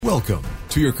Welcome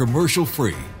to your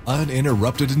commercial-free,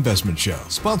 uninterrupted investment show,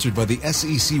 sponsored by the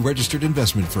SEC-registered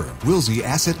investment firm, Wilsey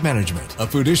Asset Management, a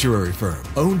fiduciary firm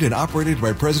owned and operated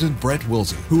by President Brent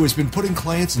Wilsey, who has been putting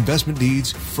clients' investment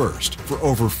needs first for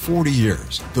over 40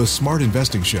 years. The Smart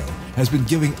Investing Show has been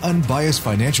giving unbiased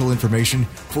financial information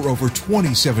for over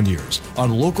 27 years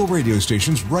on local radio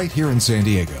stations right here in San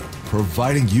Diego,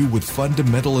 providing you with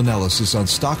fundamental analysis on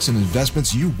stocks and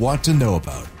investments you want to know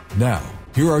about. Now,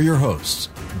 here are your hosts,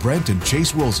 Brent and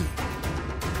Chase Wilsey.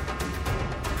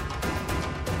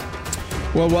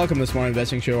 Well, welcome to the Smart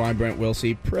Investing Show. I'm Brent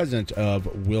Wilsey, president of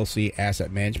Wilsey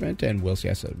Asset Management, and Wilsey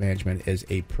Asset Management is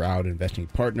a proud investing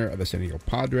partner of the San Diego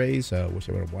Padres. Wish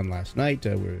they would have won last night.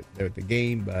 We were there at the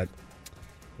game, but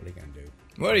what are you going to do?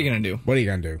 What are you going to do? What are you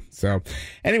going to do? So,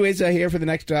 anyways, here for the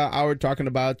next hour, talking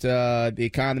about the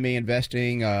economy,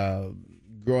 investing,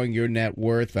 growing your net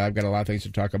worth. I've got a lot of things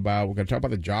to talk about. We're going to talk about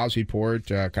the jobs report,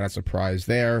 kind of surprise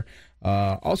there.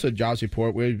 Also, jobs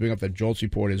report. We'll bring up the JOLT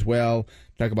report as well.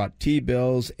 Talk about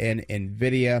T-bills and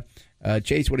Nvidia.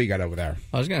 Chase, what do you got over there?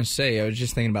 I was going to say, I was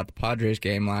just thinking about the Padres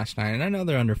game last night, and I know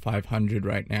they're under 500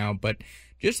 right now, but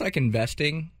just like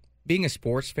investing, being a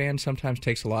sports fan sometimes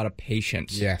takes a lot of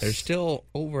patience. Yes. There's still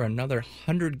over another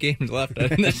 100 games left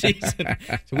in the season,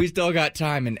 so we still got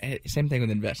time. And same thing with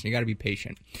investing. You got to be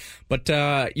patient. But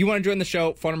you want to join the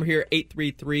show, phone number here,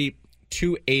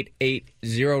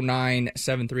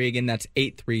 833-288-0973. Again, that's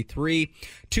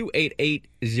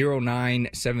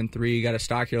 833-288-0973. You got a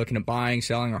stock you're looking at buying,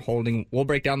 selling, or holding. We'll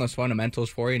break down those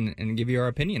fundamentals for you and give you our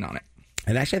opinion on it.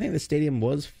 And actually, I think the stadium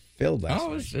was filled last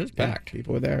night. It was packed. Yeah,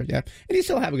 people were there, yeah. And you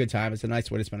still have a good time. It's a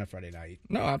nice way to spend a Friday night.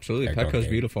 No, absolutely. Petco's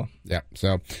beautiful. Yeah.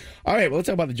 So, all right, well, let's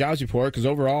talk about the jobs report, because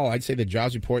overall, I'd say the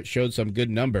jobs report showed some good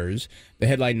numbers. The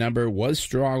headline number was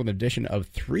strong with an addition of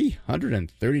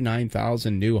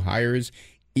 339,000 new hires,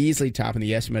 easily topping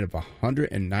the estimate of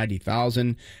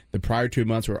 190,000. The prior 2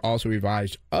 months were also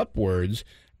revised upwards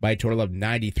by a total of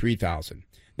 93,000.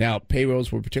 Now,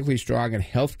 payrolls were particularly strong in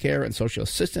healthcare and social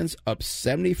assistance, up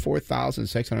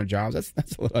 74,600 jobs.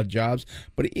 That's a lot of jobs.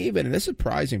 But even, and this is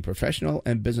surprising, professional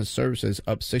and business services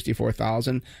up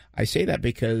 64,000. I say that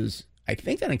because I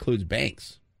think that includes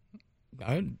banks.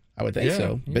 I would think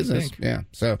so. Business, yeah.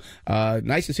 So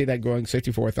nice to see that growing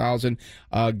 64,000.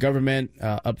 Government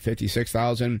up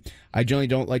 56,000. I generally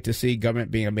don't like to see government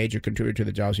being a major contributor to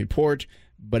the jobs report,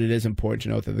 but it is important to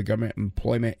note that the government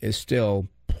employment is still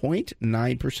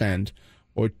 0.9%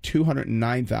 or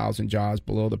 209,000 jobs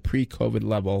below the pre-COVID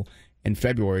level in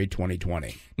February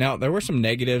 2020. Now, there were some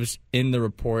negatives in the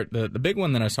report. The big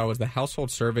one that I saw was the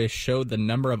household survey showed the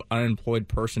number of unemployed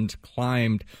persons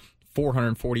climbed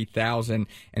 440,000,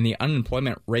 and the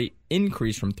unemployment rate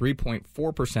increased from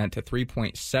 3.4% to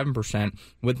 3.7%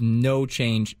 with no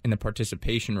change in the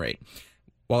participation rate.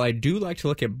 While I do like to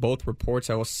look at both reports,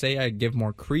 I will say I give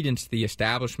more credence to the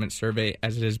establishment survey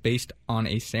as it is based on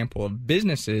a sample of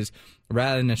businesses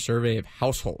rather than a survey of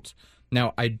households.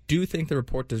 Now, I do think the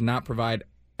report does not provide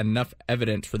enough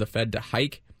evidence for the Fed to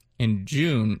hike in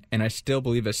June, and I still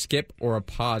believe a skip or a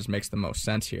pause makes the most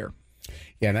sense here.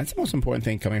 Yeah, that's the most important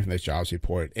thing coming from this jobs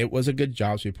report. It was a good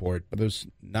jobs report, but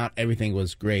not everything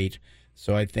was great.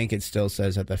 So I think it still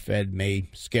says that the Fed may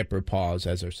skip or pause,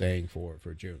 as they're saying, for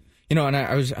June. You know, and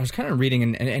I was kind of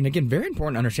reading, and again, very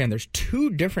important to understand, there's two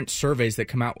different surveys that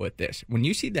come out with this. When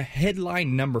you see the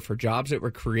headline number for jobs that were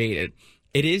created,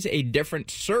 it is a different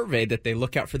survey that they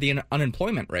look at for the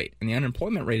unemployment rate. And the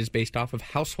unemployment rate is based off of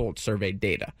household survey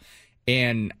data.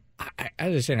 And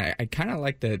as I said, I kind of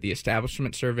like the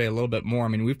establishment survey a little bit more. I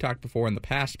mean, we've talked before in the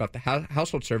past about the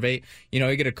household survey. You know,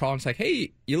 you get a call and it's like,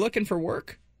 hey, you looking for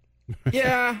work?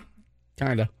 Yeah.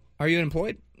 Kind of. Are you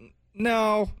employed?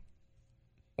 No.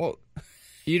 Well,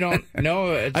 you don't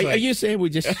know. Are you saying we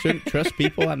just shouldn't trust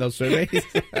people on those surveys?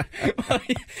 Well,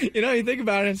 you know, you think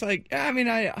about it, it's like, I mean,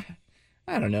 I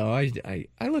don't know. I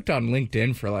looked on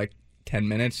LinkedIn for like 10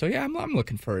 minutes, so yeah, I'm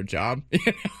looking for a job.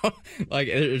 You know, like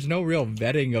there's no real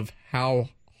vetting of how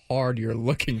hard you're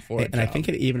looking for a job. And I think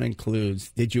it even includes,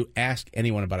 did you ask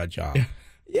anyone about a job?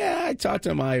 Yeah, I talked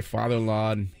to my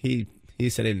father-in-law, and he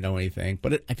said he didn't know anything,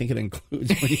 but I think it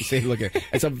includes when you say, look at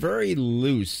it's a very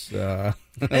loose. And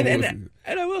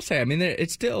I will say, I mean,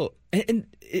 it's still, and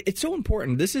it's so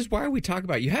important. This is why we talk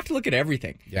about, you have to look at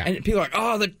everything. Yeah. And people are like,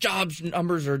 oh, the jobs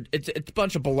numbers it's a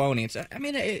bunch of baloney.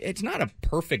 It's not a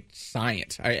perfect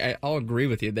science. I'll agree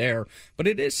with you there, but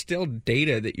it is still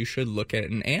data that you should look at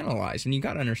and analyze, and you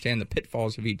got to understand the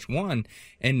pitfalls of each one.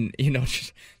 And you know,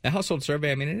 just the household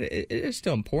survey, I mean, it is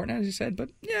still important, as you said,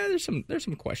 but yeah, there's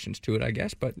some questions to it, I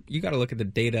guess. But you got to look at the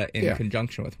data in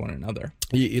conjunction with one another.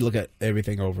 You look at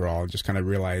everything overall and just kind of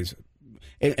realize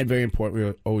And very important,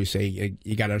 we always say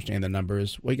you got to understand the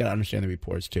numbers. Well, you got to understand the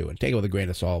reports too, and take it with a grain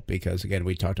of salt because again,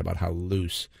 we talked about how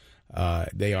loose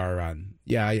they are on.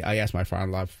 Yeah, I asked my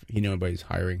father-in-law if he knew anybody's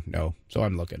hiring. No, so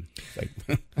I'm looking.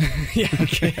 Yeah.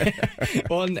 Okay.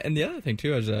 Well, and the other thing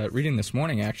too, I was reading this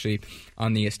morning actually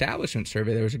on the establishment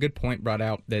survey. There was a good point brought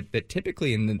out that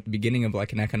typically in the beginning of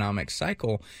like an economic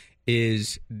cycle,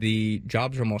 is the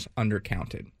jobs are almost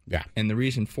undercounted. Yeah. And the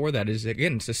reason for that is,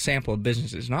 again, it's a sample of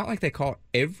businesses. It's not like they call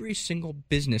every single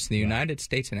business in the United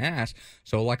States and ask.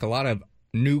 So like a lot of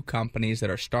new companies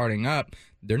that are starting up,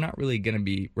 they're not really going to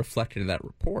be reflected in that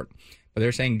report. But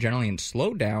they're saying generally in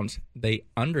slowdowns, they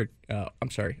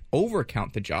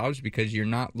overcount the jobs because you're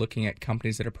not looking at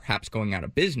companies that are perhaps going out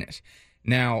of business.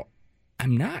 Now,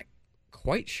 I'm not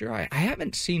quite sure. I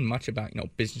haven't seen much about,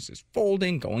 businesses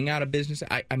folding, going out of business.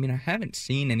 I haven't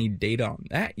seen any data on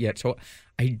that yet. So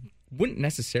I wouldn't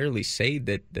necessarily say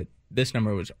that this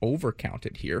number was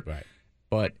overcounted here. Right.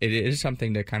 But it is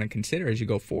something to kind of consider as you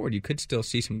go forward. You could still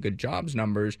see some good jobs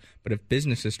numbers, but if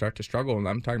businesses start to struggle, and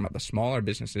I'm talking about the smaller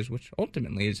businesses, which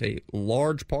ultimately is a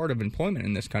large part of employment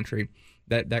in this country,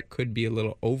 that could be a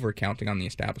little overcounting on the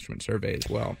establishment survey as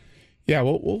well. Yeah,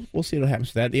 we'll see what happens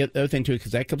to that. The other thing, too,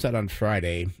 because that comes out on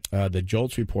Friday, the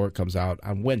JOLTS report comes out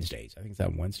on Wednesdays. I think it's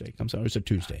on Wednesday. It comes out, or is it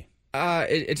Tuesday?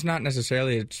 It's not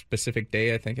necessarily a specific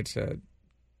day. I think it's a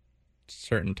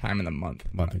certain time in the month.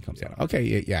 It comes out.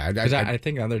 Okay, yeah. Because I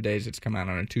think other days it's come out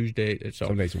on a Tuesday. So,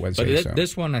 some days Wednesday. But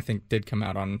this one, I think, did come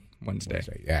out on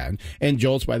Wednesday. Yeah. And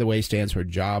JOLTS, by the way, stands for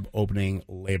Job Opening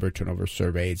Labor Turnover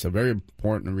Survey. It's a very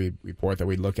important report that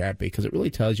we look at because it really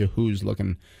tells you who's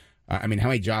looking. How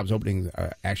many jobs openings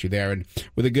are actually there. And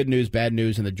with the good news, bad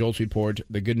news in the JOLTS report,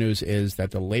 the good news is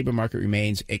that the labor market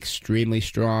remains extremely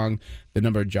strong. The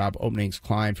number of job openings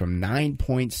climbed from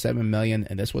 9.7 million,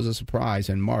 and this was a surprise,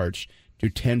 in March, to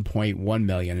 10.1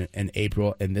 million in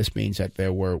April. And this means that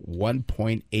there were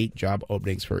 1.8 job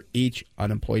openings for each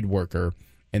unemployed worker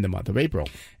in the month of April.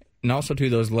 And also, to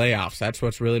those layoffs, that's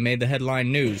what's really made the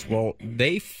headline news. Well,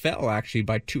 they fell actually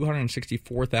by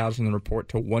 264,000 in the report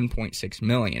to 1.6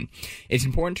 million. It's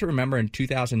important to remember in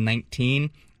 2019,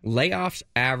 layoffs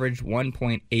averaged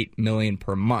 1.8 million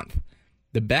per month.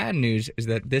 The bad news is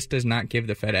that this does not give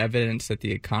the Fed evidence that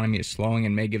the economy is slowing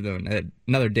and may give them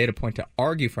another data point to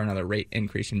argue for another rate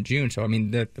increase in June. So,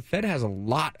 the Fed has a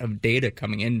lot of data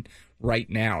coming in right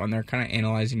now, and they're kind of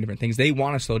analyzing different things. They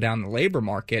want to slow down the labor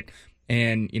market.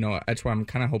 And, that's why I'm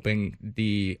kind of hoping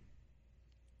the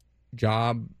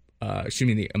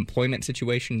the employment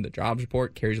situation, the jobs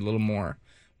report carries a little more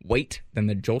weight than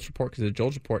the JOLTS report, because the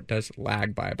JOLTS report does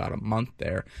lag by about a month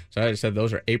there. So as I said,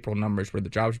 those are April numbers, where the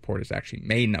jobs report is actually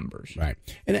May numbers. Right.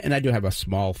 And I do have a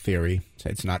small theory.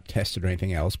 It's not tested or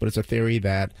anything else, but it's a theory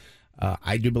that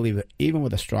I do believe that even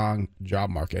with a strong job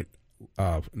market,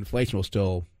 inflation will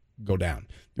still go down.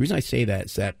 The reason I say that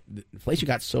is that inflation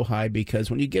got so high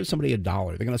because when you give somebody $1,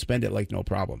 they're going to spend it like no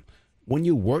problem. When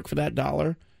you work for that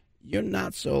dollar, you're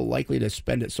not so likely to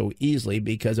spend it so easily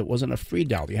because it wasn't a free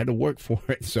dollar. You had to work for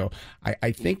it. So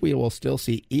I think we will still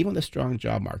see, even the strong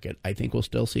job market, I think we'll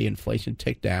still see inflation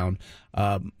tick down.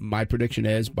 My prediction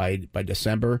is by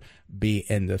December, be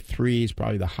in the threes,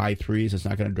 probably the high threes. It's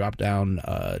not going to drop down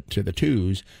to the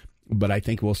twos, but I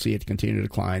think we'll see it continue to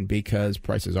decline because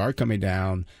prices are coming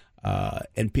down.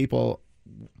 And people,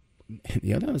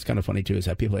 the other thing that's kind of funny too is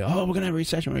that people are like, oh, we're going to have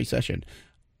a recession.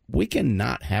 We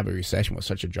cannot have a recession with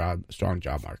such a strong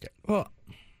job market. Well,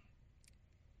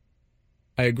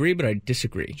 I agree, but I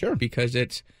disagree. Sure. Because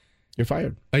you're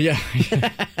fired. Yeah.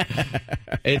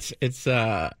 It's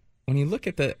when you look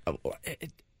at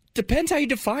it depends how you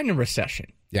define a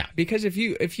recession. Yeah. Because if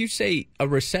you say a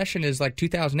recession is like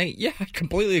 2008, yeah, I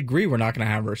completely agree we're not going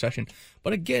to have a recession.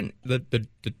 But again, the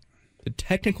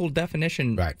technical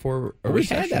definition for a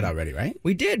recession. We had that already, right?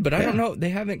 We did, but I don't know. They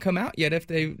haven't come out yet if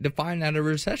they define that a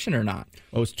recession or not.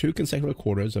 Well, it's 2 consecutive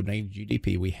quarters of negative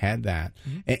GDP. We had that.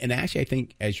 Mm-hmm. And actually, I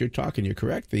think as you're talking, you're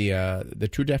correct. The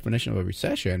true definition of a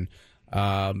recession,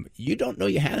 you don't know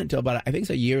you had it until about, I think it's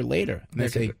a year later. And they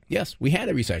say, yes, we had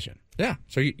a recession. Yeah,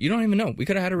 so you don't even know. We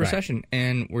could have had a recession,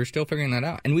 and we're still figuring that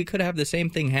out. And we could have the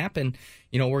same thing happen.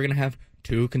 We're going to have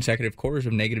 2 consecutive quarters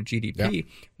of negative GDP,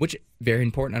 which, very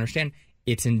important to understand,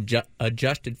 it's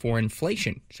adjusted for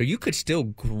inflation. So you could still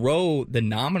grow the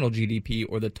nominal GDP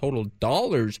or the total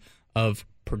dollars of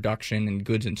production and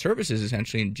goods and services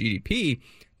essentially in GDP,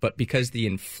 but because the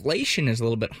inflation is a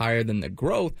little bit higher than the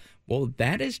growth, well,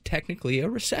 that is technically a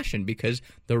recession because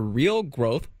the real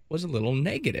growth was a little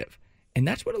negative. And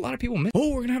that's what a lot of people miss. Oh,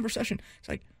 we're going to have a recession. It's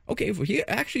like, okay, if we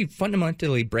actually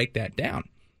fundamentally break that down,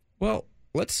 well,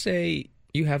 let's say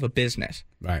you have a business.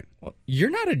 Right. Well, you're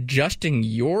not adjusting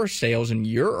your sales and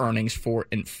your earnings for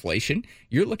inflation.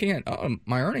 You're looking at,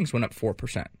 my earnings went up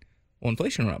 4%. Well,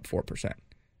 inflation went up 4%.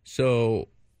 So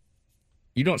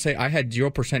you don't say I had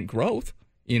 0% growth.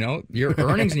 Your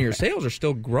earnings and your sales are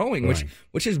still growing,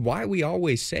 which is why we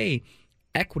always say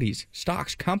equities,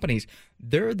 stocks, companies,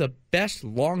 they're the best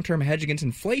long-term hedge against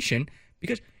inflation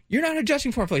because you're not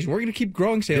adjusting for inflation. We're going to keep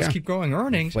growing sales, keep growing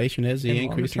earnings. Inflation is the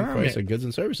increase in price of goods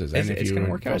and services. And it's going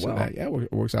to work out well. That,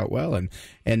 it works out well. And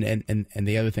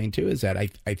the other thing, too, is that I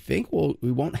think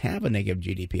we won't have a negative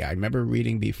GDP. I remember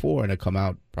reading before, and it'll come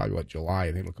out probably, July.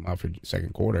 I think it'll come out for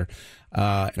second quarter.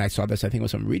 And I saw this, I think,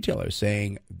 with some retailers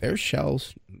saying their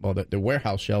shelves, their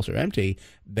warehouse shelves are empty.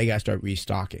 They got to start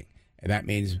restocking. And that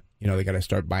means, they got to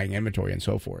start buying inventory and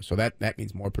so forth. So that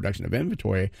means more production of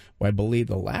inventory. Well, I believe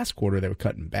the last quarter they were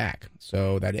cutting back.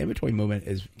 So that inventory movement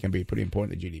can be pretty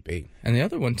important to GDP. And the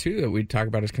other one, too, that we talk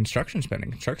about is construction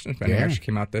spending. Construction spending actually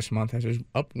came out this month. It was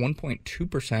up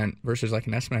 1.2% versus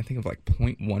an estimate, I think, of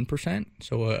 0.1%.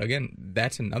 So, again,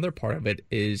 that's another part of it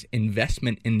is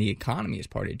investment in the economy as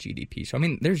part of GDP. So,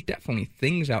 there's definitely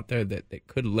things out there that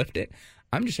could lift it.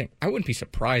 I'm just saying I wouldn't be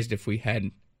surprised if we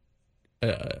had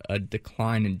a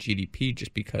decline in GDP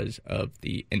just because of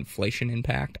the inflation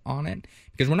impact on it,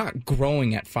 because we're not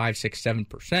growing at 5, 6,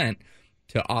 7%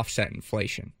 to offset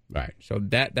inflation. Right. So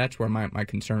that's where my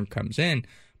concern comes in.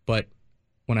 But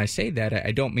when I say that,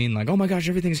 I don't mean oh my gosh,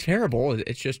 everything's terrible.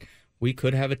 It's just we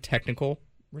could have a technical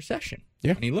recession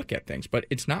when you look at things, but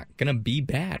it's not going to be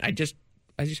bad.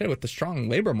 As you said, with the strong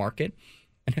labor market.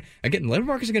 And again, the labor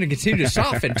market is going to continue to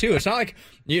soften, too. It's not like,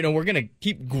 we're going to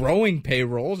keep growing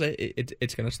payrolls.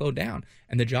 It's going to slow down.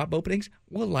 And the job openings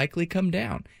will likely come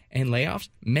down. And layoffs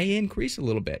may increase a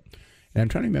little bit. And I'm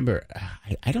trying to remember,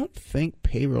 I don't think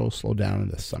payrolls slow down in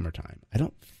the summertime. I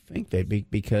don't think they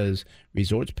because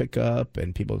resorts pick up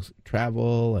and people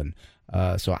travel. And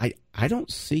so I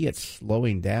don't see it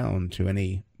slowing down to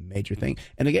any major thing.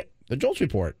 And again, the JOLT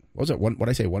report, what was it?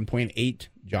 1.8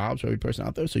 jobs for every person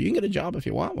out there. So you can get a job if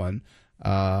you want one.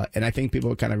 And I think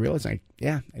people are kind of realizing,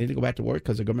 I need to go back to work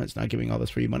because the government's not giving all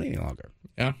this free money any longer.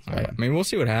 Yeah. So, we'll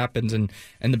see what happens. And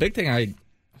the big thing I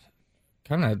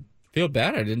kind of feel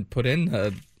bad I didn't put in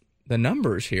the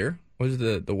numbers here was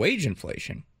the wage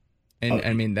inflation.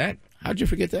 And that. How'd you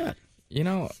forget that?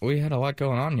 We had a lot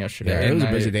going on yesterday. Yeah, it was a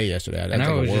busy day yesterday. That's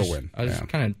like a whirlwind. I was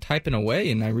kind of typing away,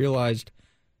 and I realized,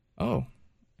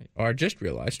 I just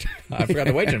realized I forgot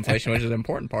the wage inflation, which is an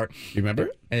important part. You remember?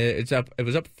 It's up. It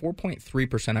was up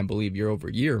 4.3%, I believe, year over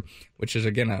year, which is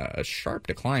again a sharp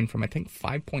decline from I think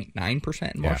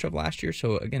 5.9% in March of last year.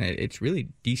 So again, it's really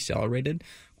decelerated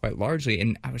quite largely.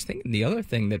 And I was thinking the other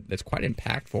thing that's quite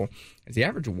impactful is the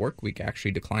average work week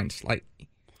actually declined slightly.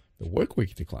 The work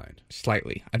week declined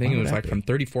slightly. I think it was from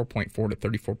 34.4 to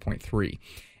 34.3.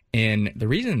 And the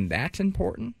reason that's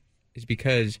important is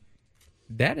because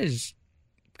that is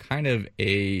kind of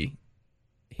a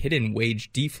hidden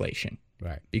wage deflation.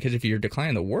 Right. Because if you're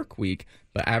declining the work week,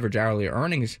 but average hourly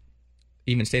earnings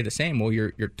even stay the same, well,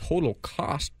 your total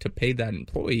cost to pay that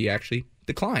employee actually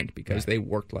declined because they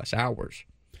worked less hours.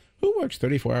 Who works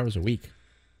 34 hours a week?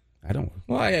 I don't.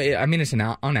 Well, it's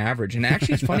on average. And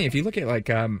actually, it's funny. If you look at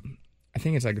I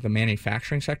think it's the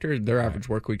manufacturing sector, their average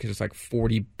work week is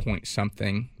 40 point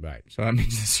something. Right. So that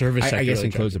means the service sector. I guess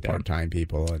includes the part-time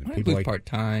people. And people like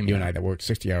part-time. You and I that work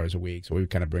 60 hours a week, so we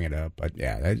kind of bring it up. But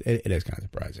it is kind of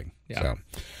surprising. Yeah. So,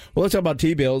 well, let's talk about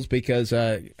T-bills because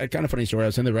a kind of funny story. I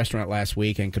was in the restaurant last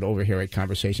week and could overhear a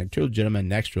conversation of two gentlemen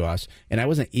next to us, and I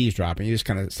wasn't eavesdropping. You just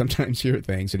kind of sometimes hear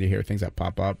things and you hear things that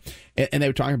pop up, and they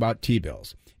were talking about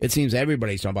T-bills. It seems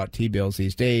everybody's talking about T-bills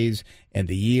these days and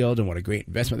the yield and what a great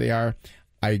investment they are.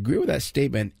 I agree with that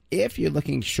statement if you're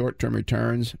looking short-term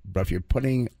returns, but if you're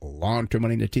putting long-term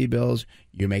money into T-bills,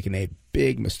 you're making a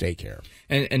big mistake here.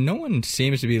 And no one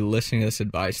seems to be listening to this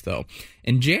advice, though.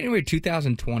 In January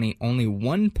 2020, only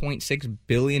 $1.6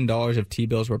 billion of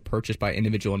T-bills were purchased by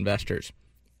individual investors.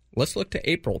 Let's look to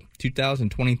April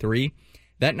 2023.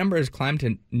 That number has climbed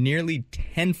to nearly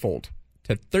tenfold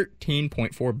to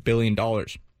 $13.4 billion.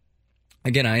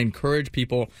 Again, I encourage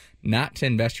people not to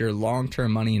invest your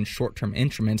long-term money in short-term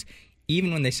instruments,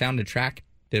 even when they sound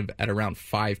attractive at around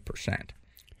 5%.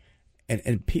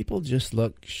 And people just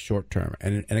look short-term.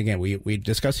 And again, we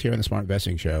discuss here on the Smart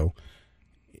Investing Show,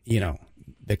 the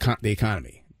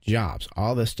economy, jobs,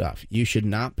 all this stuff. You should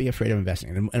not be afraid of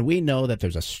investing. And we know that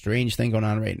there's a strange thing going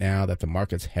on right now, that the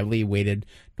market's heavily weighted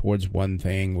towards one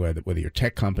thing, whether your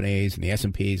tech companies and the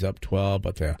S&P is up 12,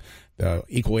 but the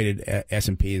equal-weighted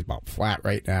S&P is about flat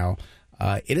right now.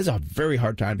 It is a very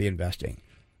hard time to be investing.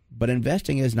 But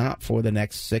investing is not for the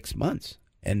next 6 months.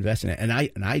 invest in it.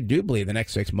 And I do believe the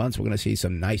next 6 months we're going to see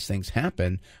some nice things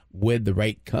happen with the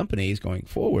right companies going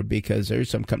forward, because there's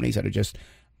some companies that are just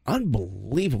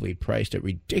unbelievably priced at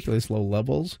ridiculous low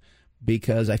levels,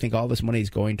 because I think all this money is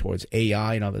going towards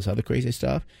AI and all this other crazy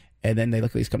stuff. And then they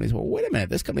look at these companies, well, wait a minute,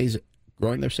 this company's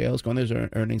growing their sales, growing their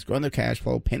earnings, growing their cash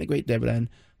flow, paying a great dividend.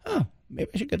 Oh, maybe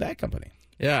I should get that company.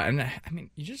 Yeah, and I mean,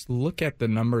 you just look at the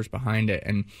numbers behind it,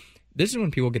 and this is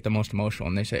when people get the most emotional,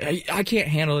 and they say, I can't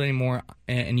handle it anymore.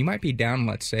 And you might be down,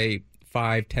 let's say,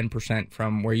 5-10%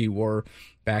 from where you were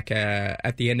back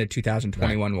at the end of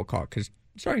 2021, right. We'll call it, because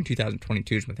starting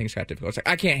 2022 is when things got difficult. It's like,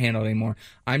 I can't handle it anymore.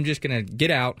 I'm just going to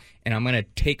get out, and I'm going to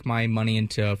take my money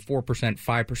into a 4%,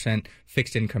 5%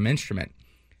 fixed income instrument.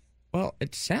 Well,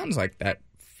 it sounds like that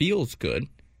feels good,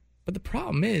 but the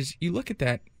problem is, you look at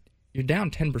that, you're down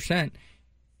 10%,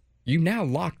 you now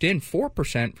locked in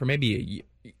 4% for maybe a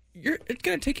year. It's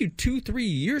going to take you 2-3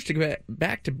 years to get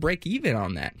back to break even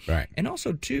on that. Right. And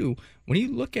also, too, when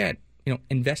you look at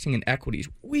investing in equities,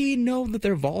 we know that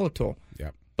they're volatile.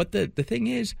 Yep. But the thing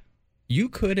is, you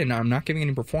could, and I'm not giving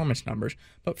any performance numbers,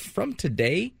 but from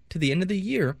today to the end of the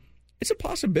year, it's a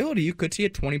possibility you could see a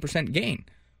 20% gain.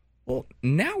 Well,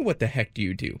 now what the heck do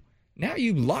you do? Now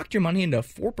you locked your money into a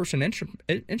 4%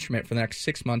 instrument for the next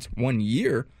 6 months, 1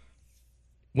 year.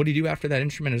 What do you do after that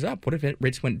instrument is up? What if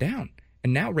rates went down?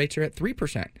 And now rates are at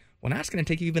 3%. Well, now it's going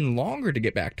to take you even longer to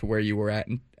get back to where you were at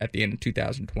the end of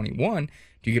 2021.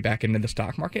 Do you get back into the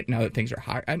stock market now that things are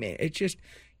higher? I mean, it's just,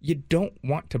 you don't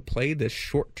want to play this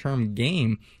short-term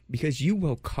game, because you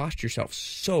will cost yourself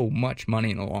so much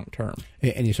money in the long term.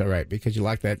 And you're so right, because you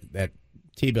lock that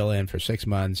T-bill in for 6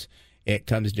 months. It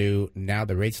comes due. Now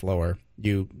the rate's lower.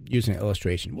 You use an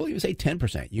illustration. Well, you say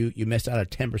 10%. You missed out a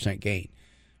 10% gain.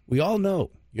 We all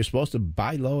know you're supposed to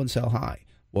buy low and sell high.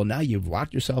 Well, now you've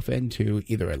locked yourself into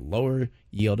either a lower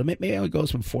yield, or maybe it goes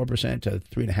from 4% to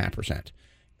 3.5%.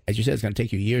 As you said, it's going to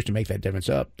take you years to make that difference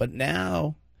up. But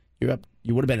now you're up.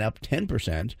 You would have been up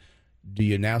 10%. Do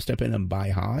you now step in and buy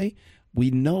high? We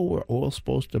know we're all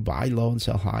supposed to buy low and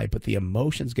sell high, but the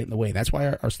emotions get in the way. That's why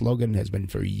our slogan has been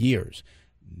for years: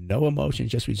 no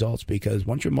emotions, just results. Because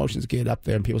once your emotions get up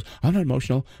there and people say, I'm not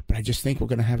emotional, but I just think we're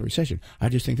going to have a recession. I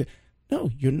just think that.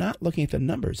 No, you're not looking at the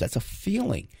numbers. That's a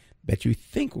feeling that you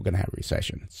think we're going to have a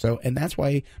recession. So, and that's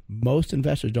why most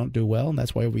investors don't do well, and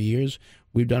that's why over years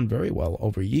we've done very well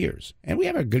over years. And we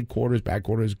have our good quarters, bad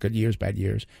quarters, good years, bad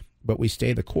years, but we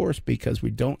stay the course because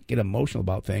we don't get emotional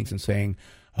about things and saying,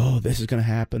 oh, this is going to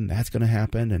happen, that's going to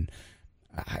happen. And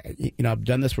I've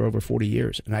done this for over 40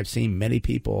 years, and I've seen many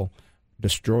people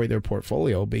destroy their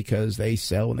portfolio because they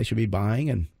sell when they should be buying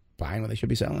and buying when they should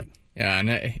be selling. Yeah,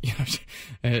 and just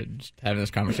having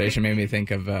this conversation made me think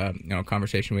of a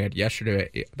conversation we had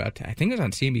yesterday about, I think it was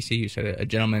on CNBC. You said a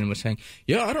gentleman was saying,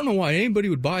 yeah, I don't know why anybody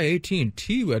would buy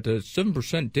AT&T at a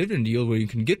 7% dividend yield when you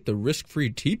can get the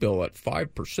risk-free T-bill at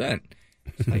 5%.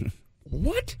 It's like,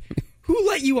 what? Who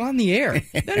let you on the air?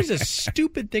 That is a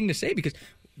stupid thing to say, because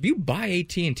if you buy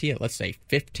AT&T at, let's say,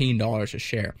 $15 a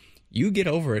share, you get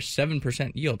over a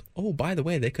 7% yield. Oh, by the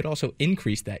way, they could also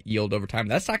increase that yield over time.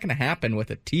 That's not going to happen with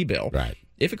a T-bill. Right.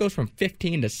 If it goes from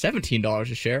 $15 to $17 a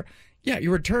share, yeah,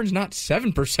 your return's not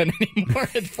 7% anymore.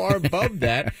 It's far above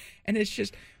that. And it's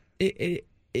just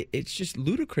it's just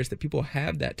ludicrous that people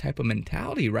have that type of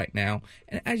mentality right now.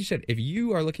 And as you said, if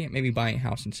you are looking at maybe buying a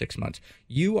house in 6 months,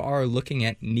 you are looking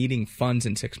at needing funds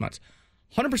in 6 months.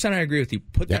 100% I agree with you.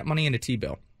 Put that money in a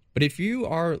T-bill. But if you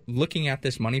are looking at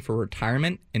this money for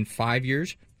retirement in 5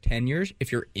 years, 10 years, if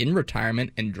you're in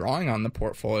retirement and drawing on the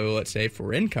portfolio, let's say,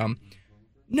 for income,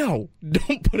 no,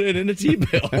 don't put it in a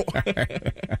T-bill.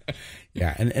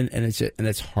 Yeah, and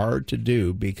it's hard to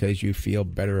do because you feel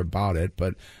better about it.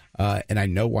 But and I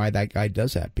know why that guy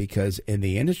does that, because in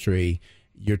the industry,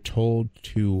 you're told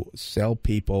to sell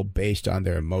people based on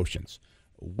their emotions.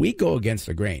 We go against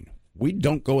the grain. We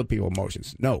don't go with people's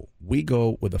emotions. No, we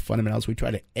go with the fundamentals. We try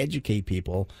to educate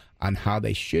people on how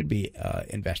they should be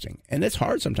investing. And it's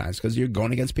hard sometimes because you're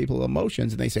going against people's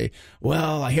emotions, and they say,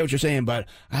 well, I hear what you're saying, but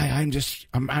I'm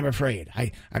afraid.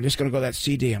 I'm just going to go that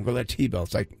CD. I'm going to go that T-bill.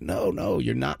 It's like, no,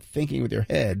 you're not thinking with your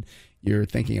head. You're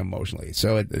thinking emotionally.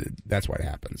 So that's what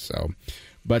happens. So,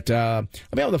 but I'll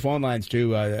be on the phone lines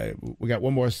too. We got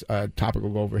one more topic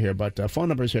we'll go over here, but phone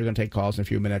numbers here. Going to take calls in a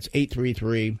few minutes.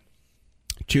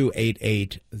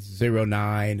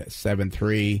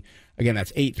 833-288-0973. Again,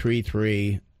 that's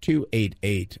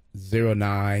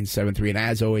 833-288-0973. And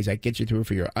as always, that gets you through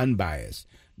for your unbiased,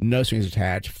 no strings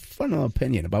attached, fundamental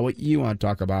opinion about what you want to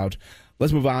talk about.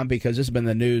 Let's move on because this has been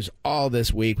the news all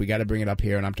this week. We got to bring it up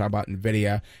here, and I'm talking about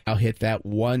Nvidia. I'll hit that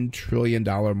 $1 trillion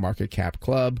market cap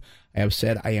club. I have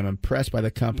said I am impressed by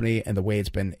the company and the way it's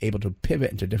been able to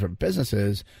pivot into different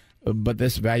businesses, but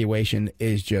this valuation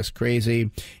is just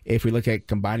crazy. If we look at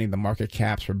combining the market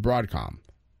caps for Broadcom,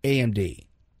 AMD,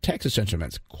 Texas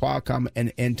Instruments, Qualcomm,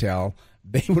 and Intel,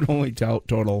 they would only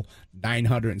total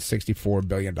 $964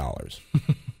 billion.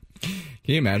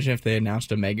 Can you imagine if they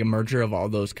announced a mega merger of all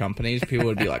those companies? People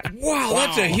would be like, wow,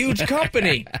 that's a huge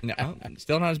company. No,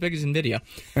 still not as big as Nvidia.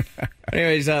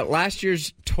 Anyways, last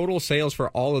year's total sales for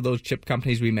all of those chip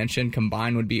companies we mentioned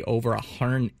combined would be over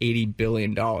 $180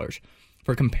 billion.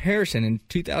 For comparison, in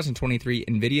 2023,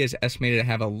 Nvidia is estimated to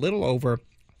have a little over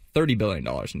 $30 billion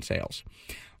in sales.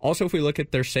 Also, if we look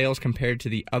at their sales compared to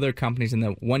the other companies in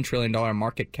the $1 trillion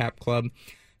market cap club,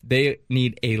 they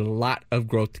need a lot of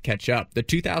growth to catch up. The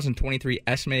 2023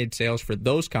 estimated sales for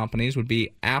those companies would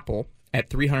be Apple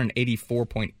at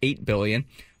 $384.8 billion,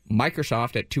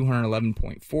 Microsoft at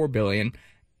 $211.4 billion,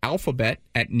 Alphabet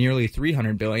at nearly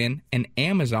 $300 billion, and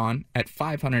Amazon at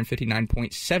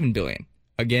 $559.7 billion.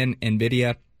 Again,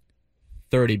 Nvidia,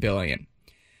 $30 billion.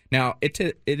 Now, it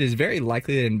is very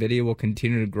likely that Nvidia will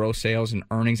continue to grow sales and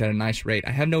earnings at a nice rate.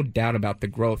 I have no doubt about the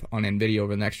growth on Nvidia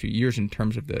over the next few years in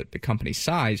terms of the company's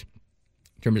size,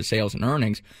 in terms of sales and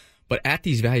earnings. But at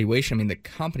these valuations, I mean, the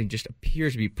company just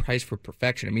appears to be priced for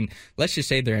perfection. I mean, let's just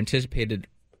say their anticipated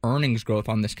earnings growth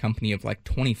on this company of like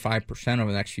 25%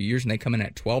 over the next few years, and they come in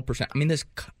at 12%. I mean, the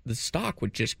stock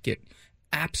would just get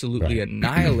absolutely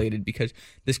annihilated because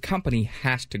this company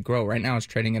has to grow. Right now it's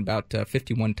trading at about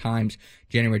 51 times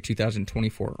January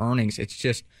 2024 earnings. It's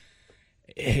just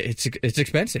it's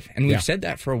expensive. And we've said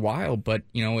that for a while, but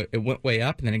you know, it went way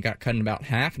up and then it got cut in about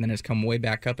half and then it's come way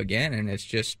back up again, and it's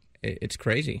just it's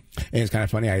crazy. And it's kind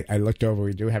of funny. I looked over.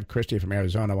 We do have Christy from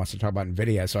Arizona wants to talk about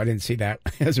NVIDIA, so I didn't see that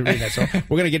as a read that. So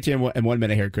we're going to get to you in 1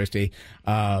 minute here, Christy.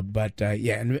 Yeah,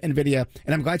 NVIDIA.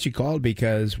 And I'm glad you called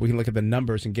because we can look at the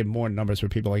numbers and give more numbers for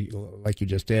people like you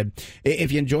just did.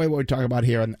 If you enjoy what we talk about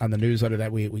here on the newsletter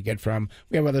that we get from,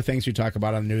 we have other things we talk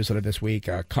about on the newsletter this week.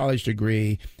 College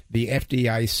degree, the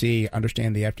FDIC,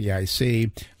 understand the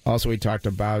FDIC. Also, we talked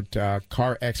about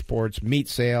car exports, meat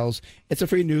sales. It's a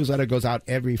free newsletter. It goes out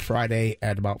every Friday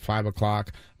at about 5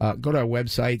 o'clock. Go to our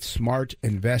website,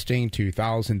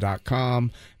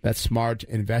 smartinvesting2000.com. That's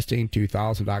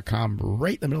smartinvesting2000.com.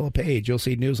 Right in the middle of the page, you'll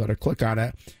see newsletter. Click on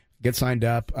it. Get signed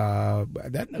up.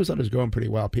 That newsletter is going pretty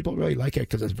well. People really like it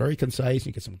because it's very concise.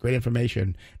 You get some great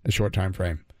information in a short time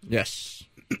frame. Yes.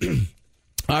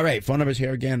 All right. Phone numbers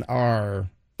here again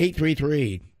are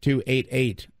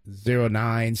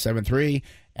 833-288-0973.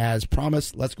 As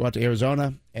promised, let's go out to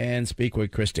Arizona and speak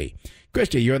with Christy.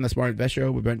 Christy, you're on the Smart Invest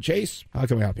Show with Brent Chase. How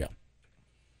can we help you?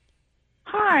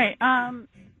 Hi.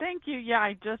 Thank you. Yeah,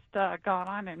 I just got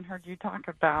on and heard you talk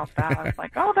about that. I was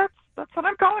like, oh, that's what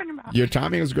I'm calling about. Your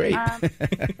timing was great.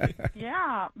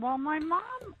 Yeah. Well, my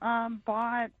mom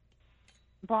bought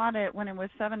it when it was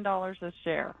 $7 a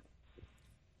share,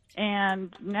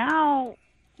 and now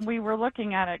we were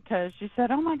looking at it because she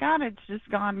said, oh, my God, it's just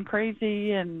gone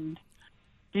crazy. And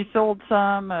she sold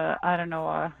some, I don't know,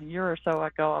 a year or so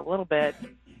ago, a little bit,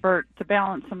 to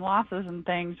balance some losses and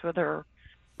things with her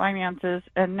finances.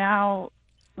 And now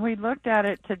we looked at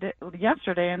it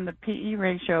yesterday, and the PE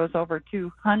ratio is over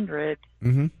 200.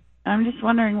 Mm-hmm. I'm just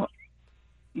wondering,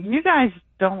 you guys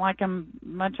don't like them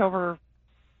much over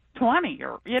 20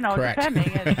 or, Correct.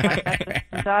 Depending.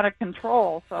 It's out of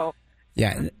control, so.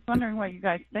 Yeah, I'm wondering what you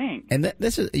guys think. And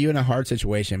this is you're in a hard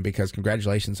situation because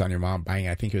congratulations on your mom buying.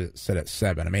 I think you said at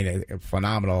 7. I mean, a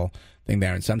phenomenal thing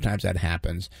there, and sometimes that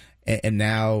happens. And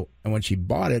now, when she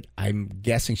bought it, I'm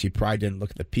guessing she probably didn't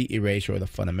look at the PE ratio or the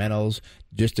fundamentals.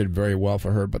 Just did very well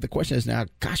for her. But the question is now,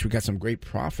 gosh, we got some great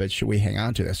profits. Should we hang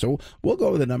on to this? So we'll go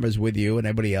over the numbers with you and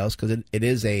everybody else because it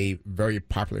is a very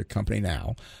popular company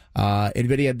now.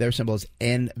 NVIDIA, their symbol is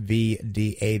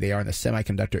NVDA. They are in the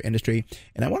semiconductor industry.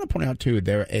 And I want to point out, too,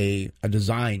 they're a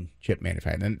design chip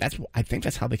manufacturer. And I think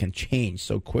that's how they can change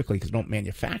so quickly because they don't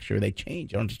manufacture. They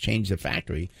change. They don't just change the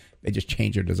factory. They just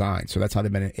change their design. So that's how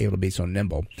they've been able to be so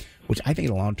nimble, which I think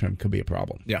in the long term could be a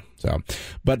problem. Yeah. So,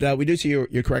 but we do see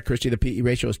you're correct, Christy. The PE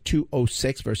ratio is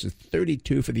 206 versus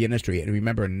 32 for the industry. And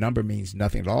remember, a number means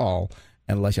nothing at all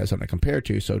unless you have something to compare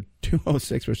to. So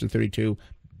 206 versus 32,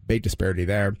 big disparity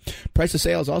there. Price to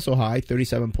sales also high,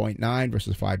 37.9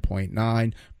 versus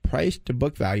 5.9. Price to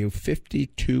book value,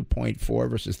 52.4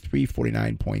 versus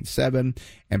 349.7.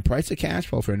 And price to cash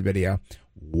flow for NVIDIA,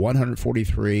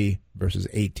 143 versus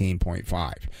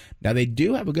 18.5. Now, they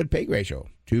do have a good PEG ratio,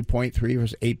 2.3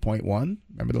 versus 8.1.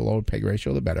 Remember, the lower PEG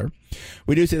ratio, the better.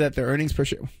 We do see that their earnings per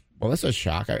share, Well, that's a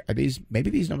shock. Maybe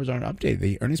these numbers aren't updated.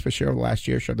 The earnings per share of last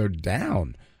year show they're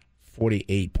down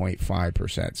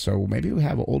 48.5%. So maybe we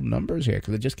have old numbers here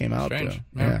because it just came out. Strange.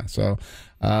 Yeah. So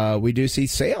we do see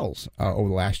sales over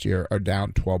the last year are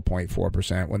down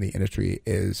 12.4% when the industry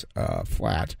is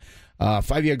flat.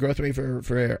 5-year growth rate for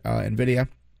Nvidia,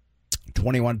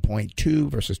 21.2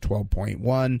 versus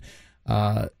 12.1.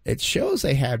 It shows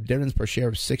they have dividends per share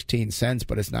of 16 cents,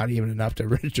 but it's not even enough to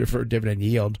register for dividend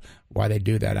yield. Why they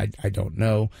do that, I don't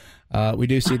know. We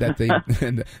do see that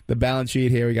the balance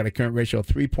sheet here, we got a current ratio of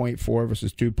 3.4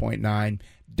 versus 2.9.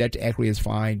 Debt to equity is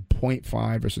fine,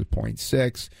 0.5 versus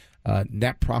 0.6.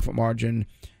 Net profit margin,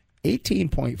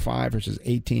 18.5 versus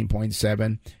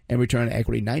 18.7. And return on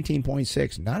equity,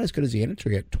 19.6. Not as good as the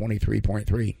industry at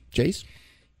 23.3. Chase?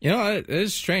 It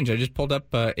is strange. I just pulled up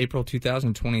April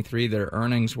 2023. Their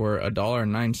earnings were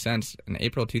 $1.09. In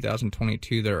April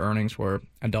 2022, their earnings were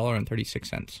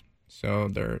 $1.36.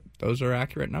 So those are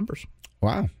accurate numbers.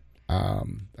 Wow.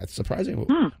 That's surprising.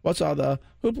 What's all the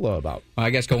hoopla about? Well, I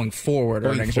guess going forward,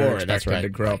 earnings are expected to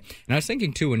grow. Right. And I was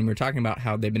thinking, too, when we were talking about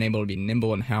how they've been able to be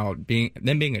nimble and how being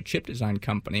a chip design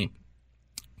company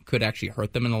could actually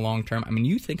hurt them in the long term. I mean,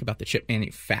 you think about the chip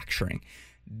manufacturing.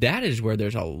 That is where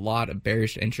there's a lot of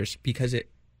barriers to entry because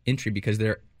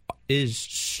there is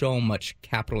so much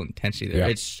capital intensity there. Yeah.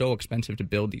 It's so expensive to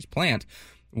build these plants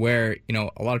where, a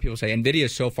lot of people say NVIDIA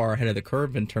is so far ahead of the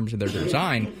curve in terms of their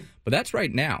design, but that's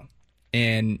right now.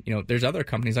 And, there's other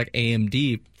companies like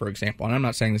AMD, for example, and I'm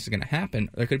not saying this is going to happen.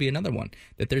 There could be another one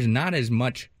that there's not as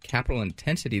much capital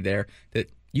intensity there that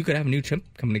you could have a new chip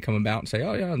company come about and say,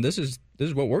 oh, yeah, this is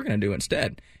what we're going to do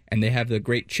instead. And they have the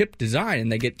great chip design,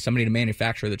 and they get somebody to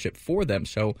manufacture the chip for them.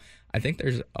 So I think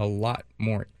there's a lot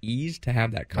more ease to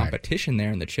have that competition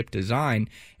there in the chip design.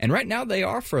 And right now they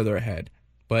are further ahead.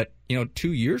 But,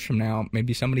 2 years from now,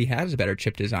 maybe somebody has a better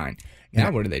chip design.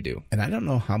 Now what do they do? And I don't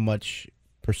know how much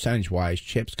percentage-wise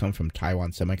chips come from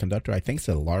Taiwan Semiconductor. I think it's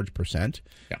a large percent.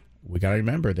 Yeah. We got to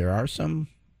remember there are some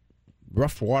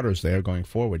rough waters there going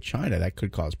forward with China that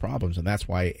could cause problems, and that's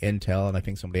why Intel and I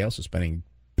think somebody else is spending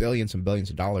billions and billions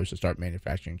of dollars to start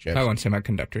manufacturing chips. Taiwan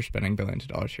Semiconductor spending billions of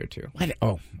dollars here too.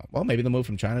 Well, maybe they'll move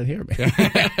from China to here.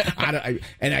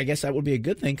 And I guess that would be a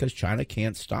good thing because China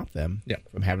can't stop them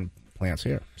from having plants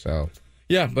here. So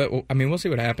yeah, but we'll see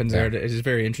what happens there. It is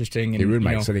very interesting. You ruined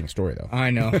my exciting story, though. I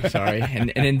know, sorry. and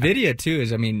Nvidia too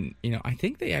is. I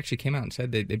think they actually came out and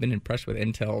said they've been impressed with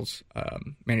Intel's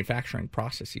manufacturing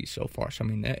processes so far. So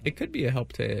it could be a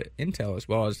help to Intel as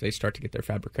well as they start to get their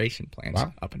fabrication plants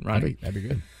up and running. That'd be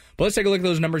good. But let's take a look at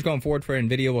those numbers going forward for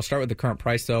Nvidia. We'll start with the current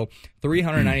price, though.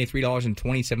 $393.27.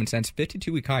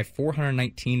 52-week high,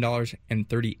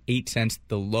 $419.38.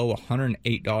 The low,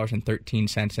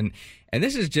 $108.13. And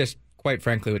this is just, quite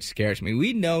frankly, what scares me.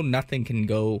 We know nothing can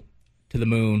go to the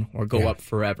moon or go up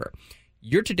forever.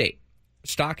 Year to date,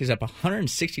 stock is up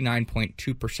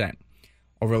 169.2%.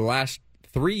 Over the last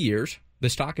 3 years, the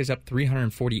stock is up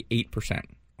 348%.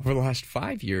 Over the last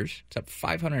 5 years, it's up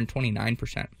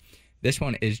 529%. This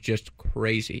one is just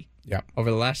crazy. Yeah.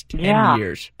 Over the last 10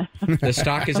 years, the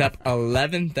stock is up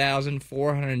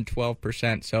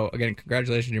 11,412%. So, again,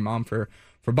 congratulations to your mom for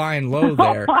buying low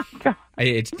there. Oh, my God.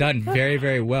 It's done very,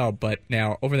 very well. But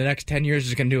now, over the next 10 years,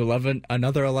 it's going to do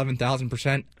another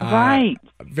 11,000%. Right.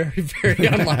 Very, very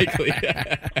unlikely.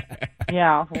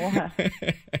 Yeah. Well,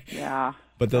 yeah.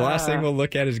 But the last thing we'll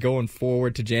look at is going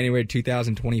forward to January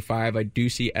 2025. I do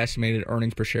see estimated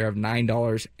earnings per share of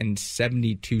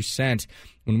 $9.72.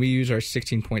 When we use our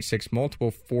 16.6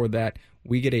 multiple for that,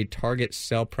 we get a target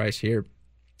sell price here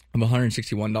of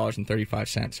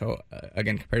 $161.35. So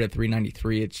again, compared to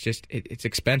 $393, it's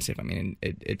expensive.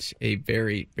 It's a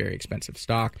very, very expensive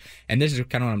stock. And this is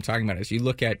kind of what I'm talking about. As you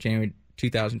look at January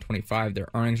 2025, their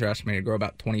earnings are estimated to grow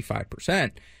about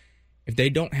 25%. If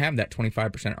they don't have that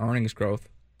 25% earnings growth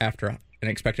after an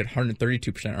expected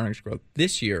 132% earnings growth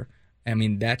this year,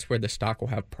 that's where the stock will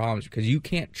have problems because you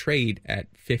can't trade at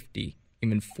 50,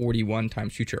 even 41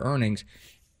 times future earnings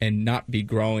and not be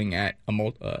growing at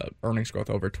earnings growth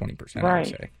over 20%, I would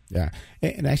say. Yeah.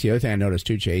 And actually, the other thing I noticed,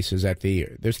 too, Chase, is that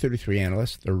there's 33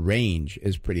 analysts. The range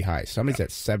is pretty high. Somebody's at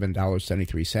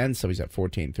 $7.73. Somebody's at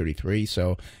 $14.33.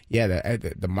 So, yeah,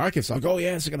 the market's like, oh,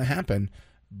 yeah, this is going to happen.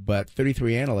 But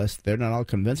 33 analysts, they're not all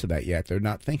convinced of that yet. They're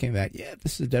not thinking that,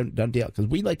 this is a done deal. Because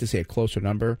we'd like to see a closer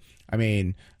number. I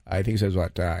think it says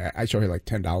what? I show here like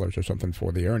 $10 or something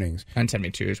for the earnings.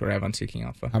 972 is what I have on Seeking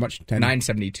Alpha. How much?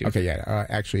 972. Okay, yeah.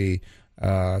 Actually,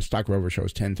 Stock Rover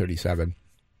shows 1037.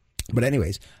 But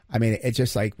anyways, it's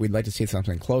just like we'd like to see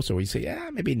something closer. We say,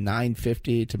 maybe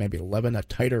 950 to maybe 11, a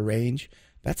tighter range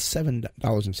That's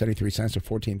 $7.73 to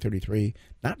 $14.33.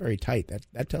 Not very tight.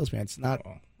 That tells me it's not.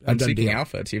 On Seeking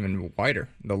Alpha, it's even wider.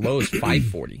 The low is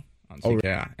 540 on Seeking.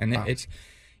 Yeah, and it's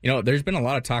there's been a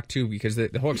lot of talk too because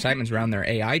the whole excitement's around their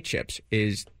AI chips.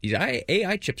 Is these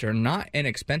AI chips are not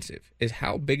inexpensive. Is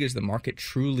how big is the market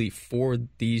truly for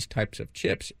these types of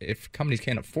chips? If companies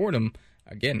can't afford them,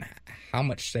 again, how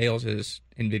much sales is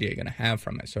NVIDIA going to have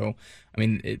from it? So, I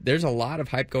mean, there's a lot of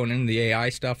hype going into the AI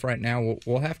stuff right now.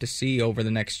 We'll have to see over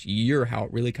the next year how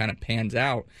it really kind of pans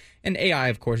out. And AI,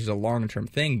 of course, is a longer-term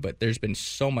thing, but there's been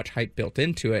so much hype built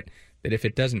into it that if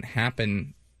it doesn't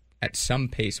happen at some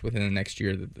pace within the next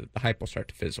year, the hype will start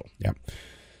to fizzle. Yep.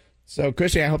 So,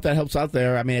 Christy, I hope that helps out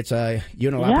there. I mean, it's you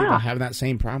and a lot of people having that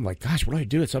same problem. Like, gosh, what do I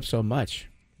do? It's up so much.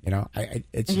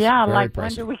 It's very like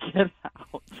pricey. when do we get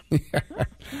out?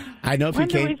 I know if when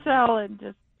you came, do we sell and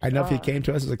just? I know if you came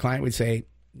to us as a client, we'd say,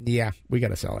 "Yeah, we got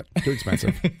to sell it. Too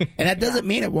expensive." And that doesn't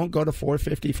mean it won't go to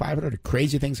 450, 500.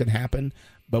 Crazy things can happen,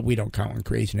 but we don't count on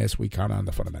craziness. We count on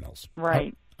the fundamentals.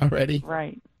 Right. Already.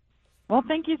 Right. Well,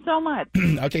 thank you so much.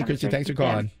 Okay, Christy, thanks for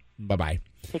calling. Bye-bye.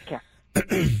 Take care.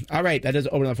 All right, that is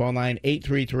over the phone line,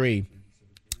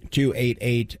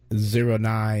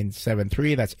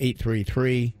 833-288-0973. That's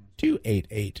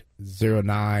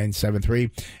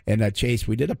 833-288-0973. And Chase,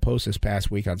 we did a post this past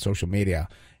week on social media,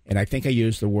 and I think I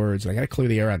used the words, and I got to clear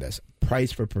the air on this,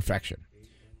 price for perfection.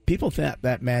 People thought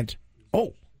that meant,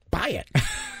 oh, buy it.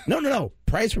 No.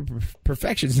 Price for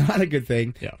perfection is not a good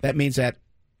thing. Yeah. That means that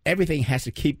everything has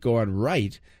to keep going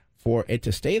right for it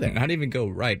to stay there. Not even go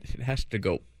right. It has to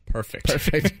go perfect.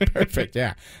 Perfect,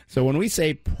 yeah. So when we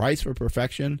say price for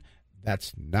perfection,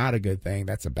 that's not a good thing.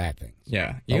 That's a bad thing.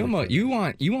 Yeah. You want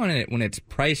it when it's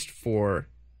priced for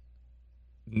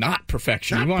not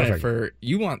perfection.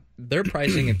 You want their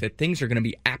pricing it that things are going to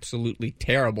be absolutely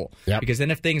terrible. Yep. Because then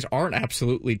if things aren't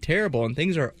absolutely terrible and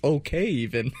things are okay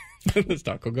even, the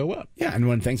stock will go up. Yeah, and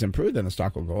when things improve, then the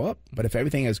stock will go up. But if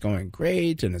everything is going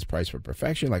great and it's priced for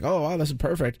perfection, like, oh, wow, this is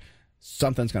perfect,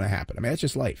 something's going to happen. I mean, that's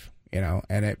just life,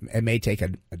 and it may take a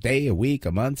day, a week,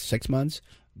 a month, 6 months,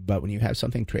 but when you have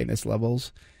something trading this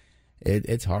levels,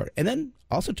 it's hard. And then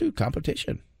also, too,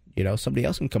 competition. Somebody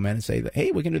else can come in and say that,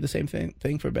 hey, we can do the same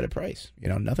thing for a better price.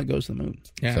 Nothing goes to the moon.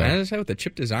 Yeah, so, and as I say with the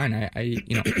chip design,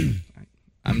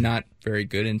 I'm not very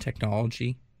good in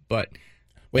technology, but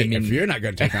wait, if you're not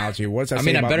good at technology, what's that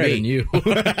say I'm about better me? than you.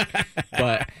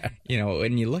 But,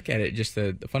 when you look at it, just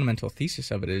the fundamental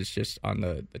thesis of it is just on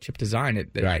the chip design.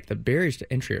 Right. The barriers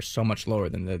to entry are so much lower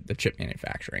than the chip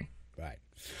manufacturing. Right.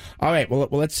 All right. Well,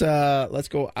 let's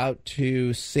go out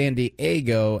to San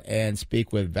Diego and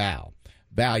speak with Val.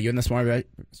 Val, you're in the Smart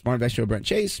Invest Show, Brent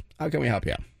Chase. How can we help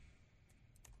you?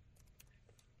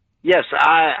 Yes,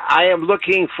 I am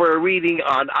looking for a reading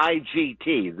on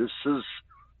IGT. This is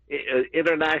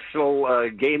international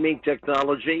gaming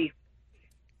technology.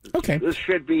 Okay. This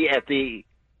should be at the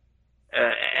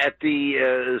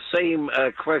same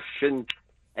question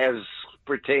as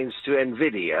pertains to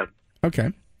Nvidia.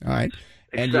 Okay. All right.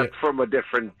 Except from a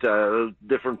different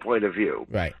point of view.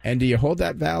 Right. And do you hold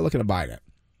that, Val? Looking to buy it?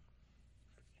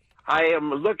 I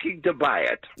am looking to buy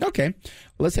it. Okay.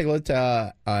 Well, let's take a look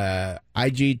at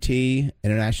IGT,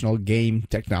 International Game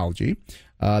Technology.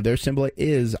 Their symbol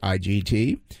is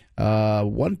IGT.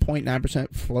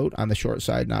 1.9% float on the short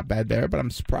side, not bad there, but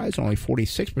I'm surprised only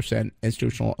 46%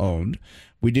 institutional owned.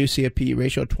 We do see a PE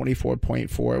ratio of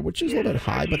 24.4, which is a little bit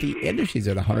high, but the industry's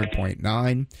at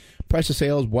 100.9. Price to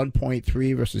sales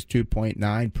 1.3 versus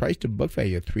 2.9. Price to book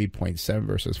value 3.7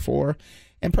 versus 4.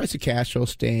 And price to cash flow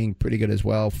staying pretty good as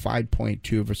well,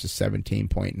 5.2 versus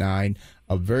 17.9.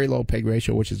 A very low PEG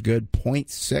ratio, which is good,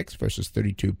 0.6 versus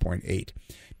 32.8.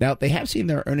 Now, they have seen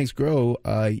their earnings grow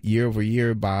year over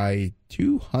year by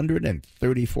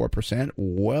 234%,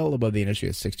 well above the industry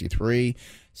at 63.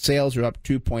 Sales are up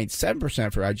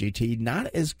 2.7% for IGT, not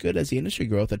as good as the industry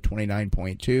growth at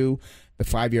 29.2. The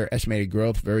 5-year estimated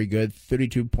growth, very good,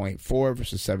 32.4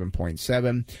 versus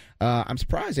 7.7. I'm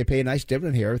surprised they pay a nice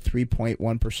dividend here,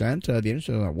 3.1%. The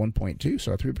industry is at 1.2,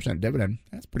 so a 3% dividend.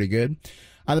 That's pretty good.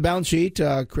 On the balance sheet,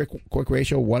 quick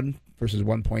ratio, 1 versus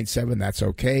 1.7. That's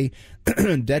okay.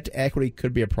 Debt to equity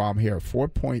could be a problem here,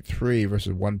 4.3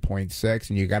 versus 1.6.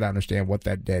 And you got to understand what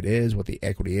that debt is, what the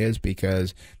equity is,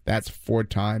 because that's 4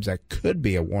 times. That could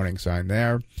be a warning sign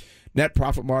there. Net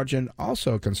profit margin,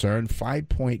 also a concern,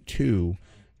 5.2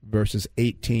 versus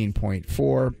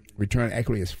 18.4. Return on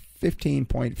equity is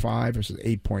 15.5 versus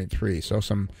 8.3. So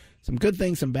some good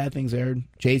things, some bad things there.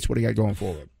 Chase, what do you got going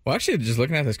forward? Well, actually, just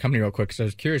looking at this company real quick, because I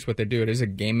was curious what they do. It is a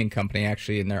gaming company,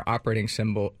 actually, and their operating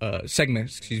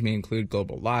segments include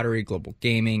global lottery, global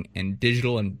gaming, and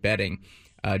digital and betting.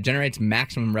 generates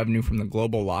maximum revenue from the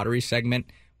global lottery segment,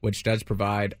 which does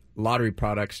provide lottery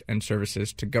products and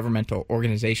services to governmental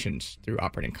organizations through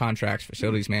operating contracts,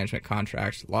 facilities management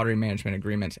contracts, lottery management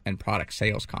agreements, and product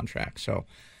sales contracts. So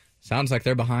sounds like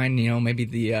they're behind, maybe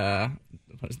the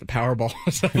Powerball,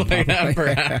 something like that,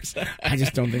 perhaps. I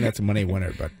just don't think that's a money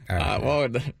winner, but well,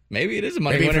 maybe it is a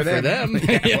money winner for them.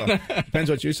 Well, depends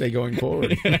what you say going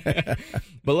forward.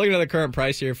 But looking at the current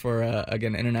price here for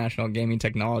again International Gaming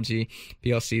Technology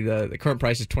PLC, the current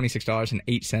price is $26.08.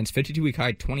 52-week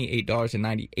high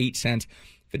 $28.98.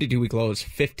 52-week low is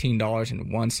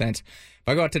 $15.01. If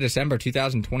I go out to December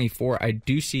 2024, I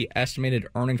do see estimated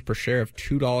earnings per share of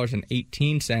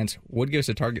 $2.18. Would give us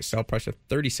a target sell price of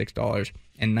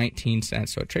 $36.19.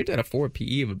 So it trades at a forward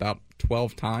PE of about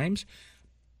 12 times.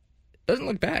 Doesn't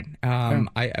look bad.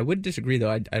 I would disagree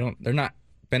though. I don't. They're not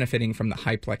benefiting from the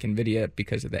hype like Nvidia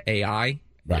because of the AI.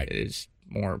 Right. It is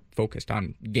more focused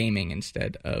on gaming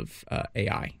instead of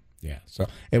AI. Yeah. So,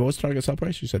 what was the target sell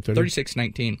price? You said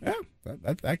 36.19. Yeah,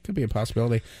 that could be a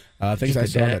possibility. Things I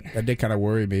saw that did kind of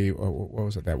worry me. What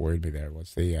was it that worried me there?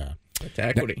 Was the debt to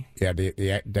equity?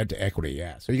 The debt to equity.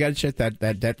 Yeah. So you got to check that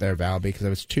debt there, Val, because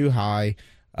if it's too high,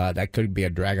 that could be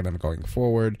a drag on them going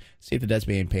forward. See if the debt's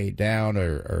being paid down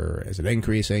or is it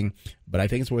increasing. But I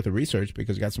think it's worth a research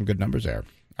because you got some good numbers there.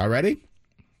 All ready?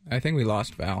 I think we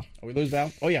lost Val. Oh, we lose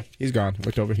Val? Oh, yeah. He's gone.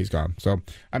 Looked over. He's gone. So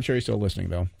I'm sure he's still listening,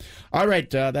 though. All right.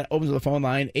 That opens the phone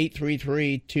line,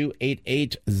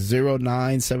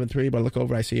 833-288-0973. But look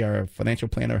over. I see our financial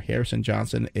planner, Harrison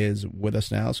Johnson, is with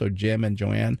us now. So Jim and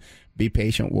Joanne, be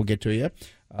patient. We'll get to you.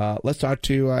 Let's talk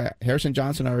to Harrison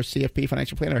Johnson, our CFP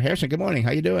financial planner. Harrison, good morning.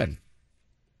 How you doing?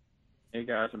 Hey,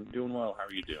 guys. I'm doing well. How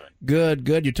are you doing?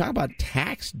 Good. You talk about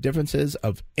tax differences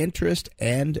of interest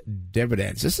and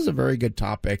dividends. This is a very good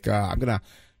topic. I'm going to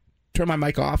turn my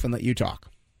mic off and let you talk.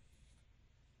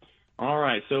 All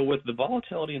right. So with the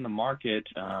volatility in the market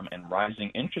and rising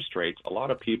interest rates, a lot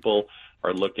of people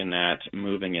are looking at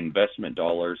moving investment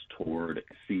dollars toward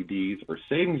CDs or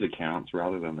savings accounts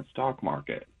rather than the stock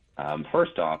market.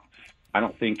 First off, I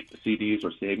don't think CDs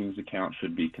or savings accounts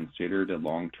should be considered a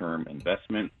long-term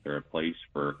investment. They're a place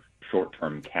for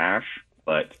short-term cash,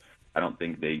 but I don't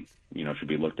think they, should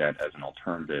be looked at as an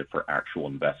alternative for actual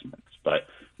investments. But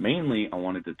mainly, I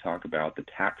wanted to talk about the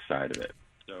tax side of it.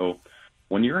 So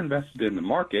when you're invested in the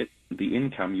market, the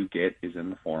income you get is in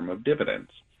the form of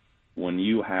dividends. When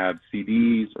you have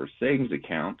CDs or savings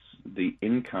accounts, the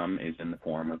income is in the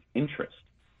form of interest.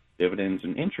 Dividends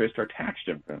and interest are taxed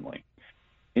differently.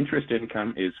 Interest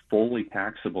income is fully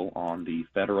taxable on the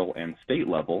federal and state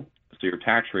level, so your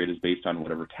tax rate is based on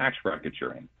whatever tax bracket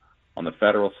you're in. On the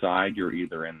federal side, you're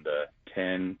either in the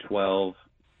 10, 12,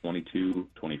 22,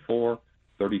 24,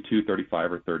 32,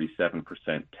 35, or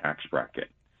 37% tax bracket.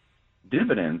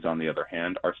 Dividends, on the other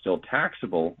hand, are still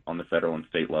taxable on the federal and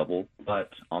state level, but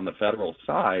on the federal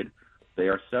side, they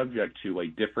are subject to a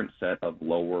different set of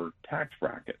lower tax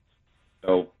brackets.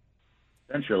 So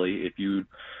essentially, if you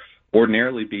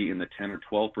ordinarily be in the 10 or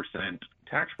 12%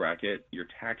 tax bracket, your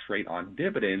tax rate on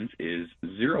dividends is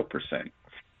 0%.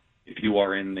 If you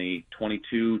are in the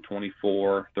 22,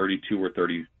 24, 32, or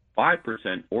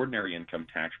 35% ordinary income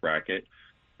tax bracket,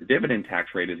 your dividend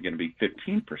tax rate is going to be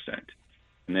 15%.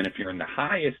 And then if you're in the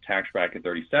highest tax bracket,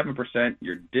 37%,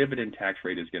 your dividend tax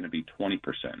rate is going to be 20%.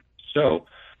 So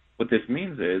what this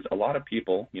means is a lot of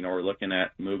people, are looking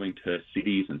at moving to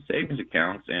CDs and savings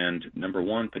accounts and, number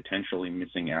one, potentially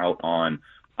missing out on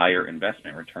higher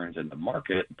investment returns in the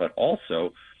market, but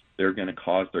also they're going to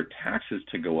cause their taxes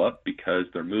to go up because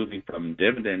they're moving from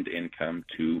dividend income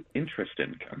to interest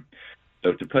income.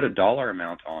 So to put a dollar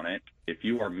amount on it, if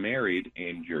you are married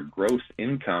and your gross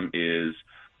income is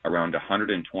around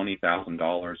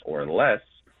 $120,000 or less,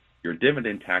 your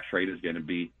dividend tax rate is going to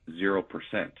be 0%.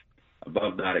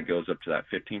 Above that, it goes up to that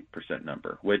 15%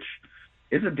 number, which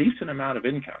is a decent amount of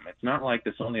income. It's not like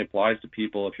this only applies to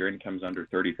people if your income's under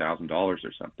 $30,000 or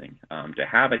something. To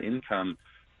have an income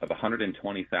of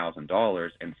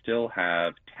 $120,000 and still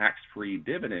have tax-free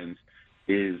dividends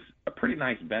is a pretty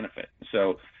nice benefit.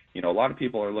 So, a lot of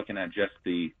people are looking at just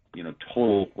the,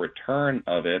 total return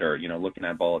of it or, looking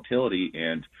at volatility.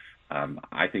 And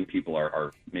I think people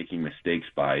are making mistakes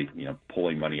by,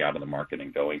 pulling money out of the market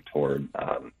and going toward,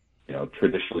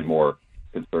 traditionally more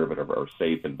conservative or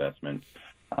safe investments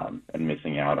and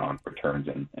missing out on returns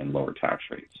and lower tax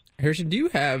rates. Harrison, do you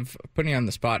have, putting you on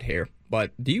the spot here,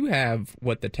 but do you have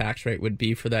what the tax rate would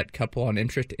be for that couple on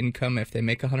interest income if they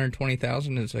make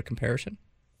 $120,000 as a comparison?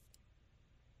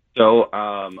 So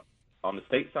on the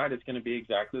state side, it's going to be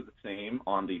exactly the same.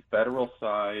 On the federal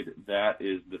side, that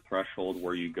is the threshold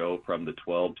where you go from the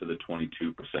 12 to the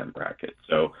 22% bracket.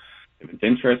 So if it's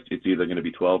interest, it's either going to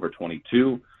be 12 or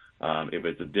 22. If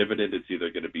it's a dividend, it's either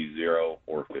going to be 0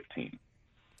 or 15.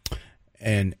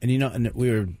 And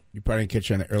you probably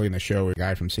catch on early in the show, a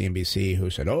guy from CNBC who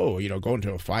said, going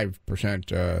to a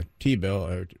 5%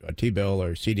 T-bill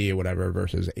or CD or whatever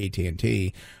versus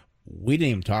AT&T. We didn't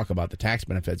even talk about the tax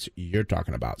benefits you're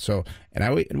talking about. So,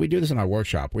 and we do this in our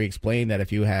workshop. We explain that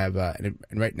if you have, and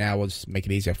right now we'll just make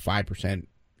it easy, a 5%,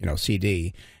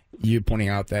 CD, you're pointing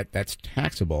out that that's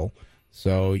taxable.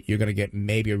 So you're going to get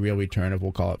maybe a real return of,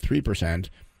 we'll call it 3%.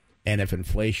 And if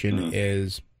inflation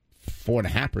is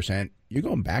 4.5%, you're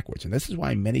going backwards. And this is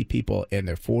why many people in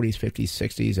their 40s, 50s,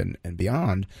 60s, and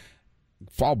beyond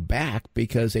fall back,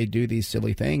 because they do these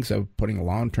silly things of putting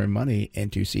long-term money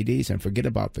into CDs and forget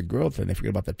about the growth, and they forget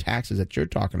about the taxes that you're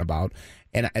talking about.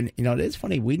 And it is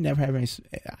funny, we never have any,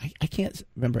 I can't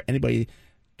remember anybody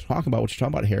talking about what you're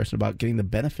talking about, Harrison, about getting the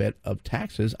benefit of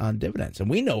taxes on dividends. And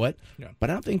we know it,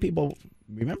 but I don't think people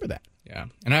remember that. Yeah.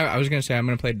 And I was going to say, I'm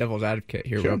going to play devil's advocate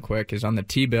here real quick, is on the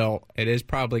T-bill, it is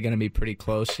probably going to be pretty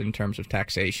close in terms of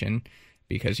taxation,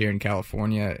 because here in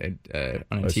California,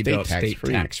 on a T-bill, it's state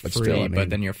tax-free, but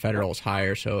then your federal is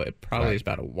higher, so it probably is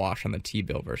about a wash on the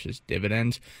T-bill versus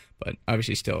dividends, but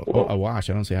obviously still. Well, a wash,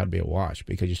 I don't see how to be a wash,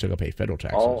 because you still got to pay federal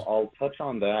taxes. I'll touch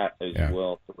on that as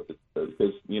well, because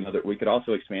that we could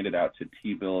also expand it out to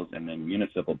T-bills and then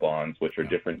municipal bonds, which are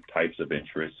different types of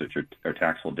interest, which are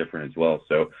taxable different as well.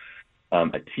 So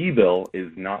a T-bill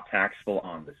is not taxable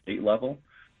on the state level,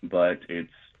 but it's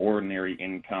ordinary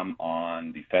income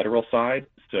on the federal side.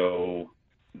 So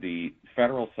the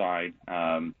federal side,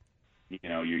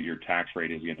 your tax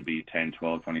rate is going to be 10,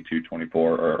 12, 22,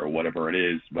 24, or whatever it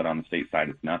is, but on the state side,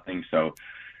 it's nothing. So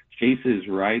Chase is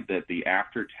right that the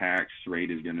after-tax rate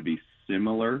is going to be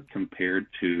similar compared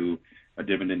to a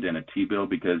dividend and a T-bill,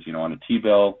 because, on a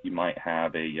T-bill, you might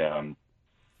have a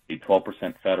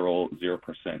 12% federal,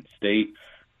 0% state,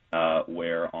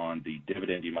 where on the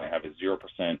dividend you might have a 0%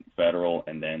 federal,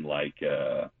 and then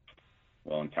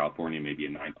in California maybe a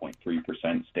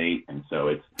 9.3% state, and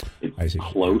so it's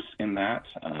close in that.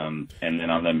 And then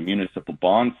on the municipal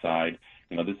bond side,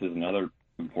 this is another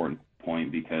important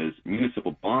point, because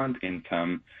municipal bond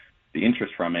income, the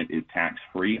interest from it is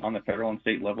tax-free on the federal and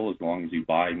state level as long as you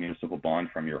buy a municipal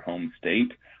bond from your home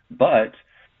state. But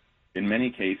in many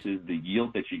cases, the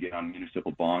yield that you get on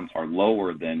municipal bonds are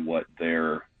lower than what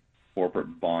their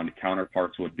corporate bond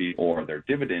counterparts would be, or their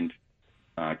dividend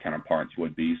counterparts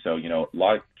would be. So, a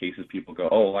lot of cases people go,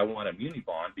 I want a muni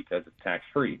bond because it's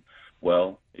tax-free.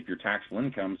 Well, if your taxable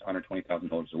income is $120,000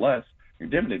 or less, your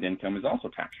dividend income is also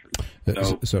tax-free.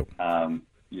 So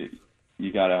you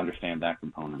got to understand that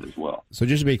component as well. So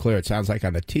just to be clear, it sounds like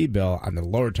on the T-bill, on the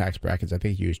lower tax brackets, I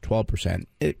think you use 12%.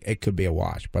 It could be a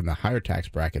wash, but in the higher tax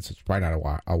brackets, it's probably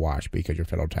not a wash, because your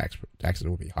federal taxes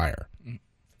will be higher.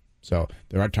 So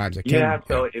there are times it can.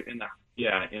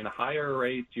 In the higher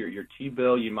rates, your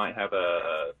T-bill, you might have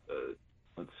a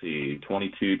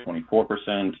 22,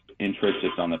 24% interest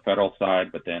just on the federal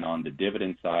side, but then on the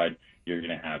dividend side, you're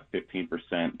going to have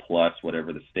 15% plus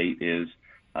whatever the state is.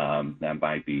 That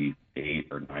might be 8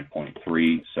 or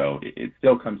 9.3. So it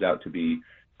still comes out to be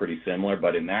pretty similar.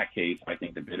 But in that case, I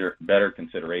think the better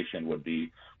consideration would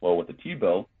be, well, with the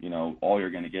T-bill, all you're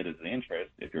going to get is the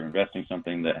interest. If you're investing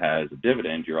something that has a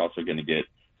dividend, you're also going to get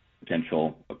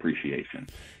potential appreciation.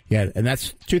 Yeah, and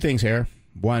that's two things here.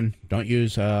 One, don't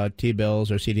use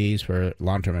T-bills or CDs for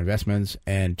long-term investments.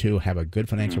 And two, have a good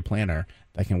financial planner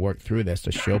that can work through this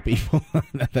to show people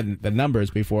the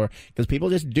numbers before, because people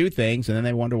just do things and then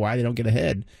they wonder why they don't get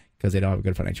ahead because they don't have a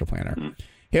good financial planner.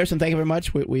 Harrison, thank you very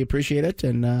much. We appreciate it,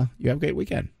 and you have a great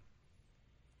weekend.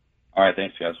 All right,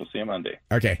 thanks, guys. We'll see you Monday.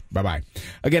 Okay, bye-bye.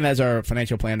 Again, that's our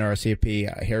financial planner, our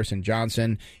CFP, Harrison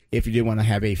Johnson. If you do want to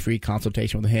have a free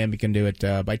consultation with him, you can do it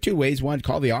by two ways. One,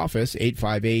 call the office,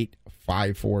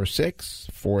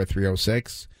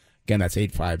 858-546-4306. Again, that's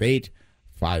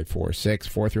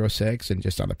 858-546-4306. And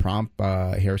just on the prompt,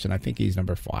 Harrison, I think he's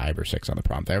number 5 or 6 on the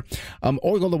prompt there.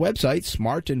 Or go to the website,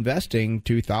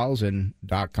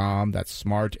 smartinvesting2000.com. That's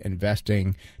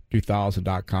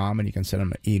smartinvesting2000.com, and you can send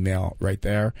him an email right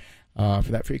there for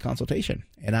that free consultation.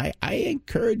 And I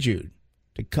encourage you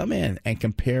to come in and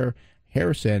compare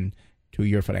Harrison to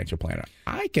your financial planner.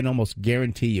 I can almost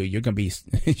guarantee you're going to be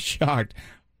shocked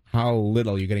how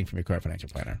little you're getting from your current financial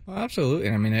planner. Well, absolutely.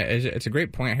 I mean, it's a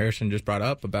great point Harrison just brought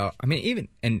up about,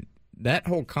 and that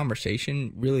whole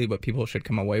conversation, really what people should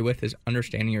come away with is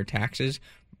understanding your taxes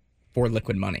for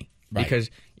liquid money. Right. Because,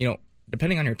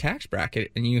 depending on your tax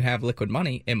bracket and you have liquid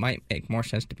money, it might make more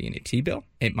sense to be in a T-bill.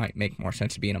 It might make more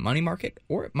sense to be in a money market,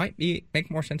 or it might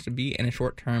make more sense to be in a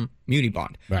short-term muni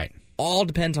bond. Right. All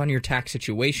depends on your tax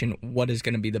situation, what is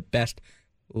going to be the best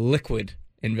liquid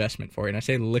investment for you. And I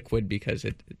say liquid because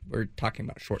we're talking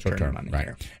about short-term money right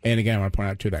here. And again, I want to point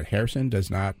out too that Harrison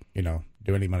does not,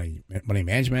 do any money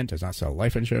management, does not sell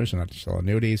life insurance, does not sell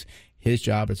annuities. His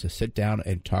job is to sit down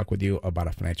and talk with you about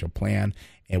a financial plan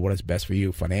and what is best for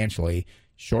you financially,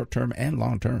 short-term and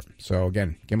long-term. So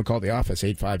again, give him a call at the office,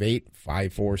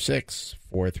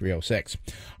 858-546-4306.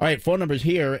 All right, phone numbers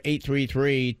here,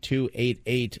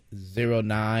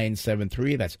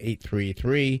 833-288-0973. That's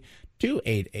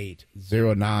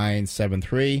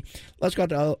 833-288-0973. Let's go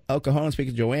to El Cajon and speak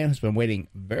to Joanne, who's been waiting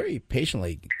very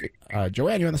patiently.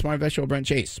 Joanne, you're on the Smart Investor with Brent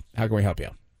Chase. How can we help you?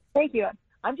 Thank you.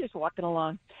 I'm just walking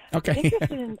along. Okay.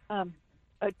 Interested in a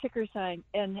ticker sign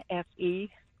NFE,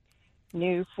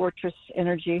 New Fortress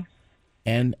Energy.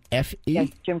 NFE? Yes,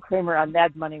 Jim Cramer on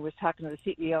Mad Money was talking to the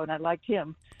CEO, and I liked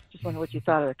him. Just wonder what you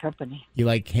thought of the company. You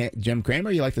like Jim Cramer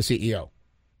or you like the CEO?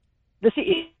 The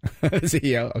CEO. The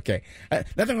CEO, okay.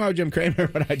 Nothing wrong with Jim Cramer,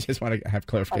 but I just want to have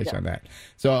clarification on that.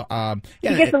 So, He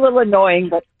gets a little annoying,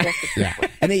 but yeah.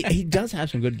 And he does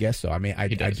have some good guests, though. I mean, I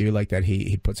do like that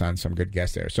he puts on some good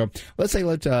guests there. So let's say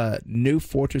New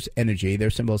Fortress Energy,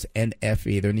 their symbol is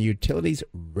NFE. They're in the utilities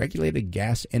regulated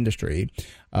gas industry.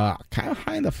 Kind of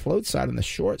high on the float side on the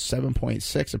short,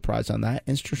 7.6. The price on that.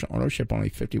 Institutional ownership only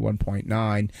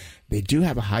 51.9. They do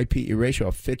have a high PE ratio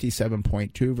of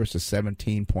 57.2 versus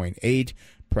 17.8.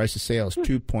 Price of sales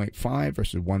 2.5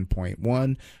 versus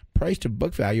 1.1. Price to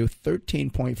book value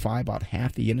 13.5, about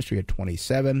half the industry at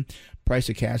 27. Price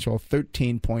to cash flow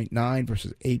 13.9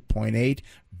 versus 8.8.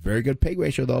 Very good PEG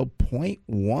ratio, though,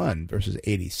 0.1 versus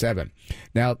 87.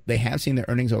 Now, they have seen their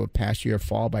earnings over the past year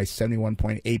fall by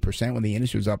 71.8% when the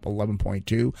industry was up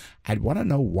 11.2. I'd want to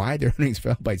know why their earnings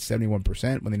fell by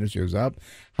 71% when the industry was up.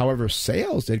 However,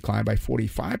 sales did climb by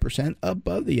 45%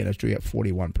 above the industry at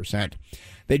 41%.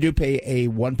 They do pay a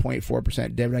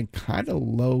 1.4% dividend, kind of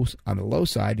low on the low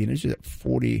side. The industry is at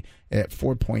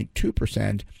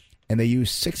 4.2%, and they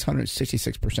use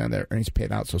 666% of their earnings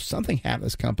paid out. So something happened to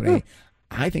this company,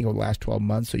 I think, over the last 12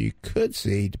 months. So you could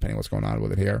see, depending on what's going on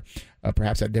with it here,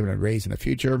 perhaps that dividend raised in the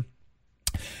future.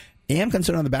 Am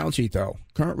concerned on the balance sheet, though.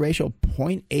 Current ratio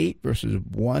 0.8 versus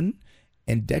 1,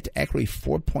 and debt to equity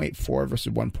 4.4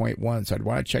 versus 1.1. So I'd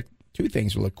want to check two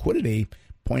things. Liquidity,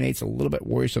 0.8 is a little bit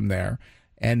worrisome there.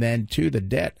 And then, two, the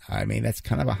debt. I mean, that's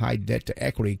kind of a high debt to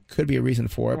equity. Could be a reason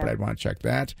for it, but I'd want to check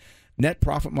that. Net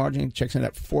profit margin checks in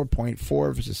at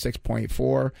 4.4 versus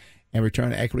 6.4. And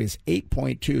return to equity is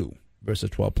 8.2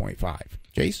 versus 12.5.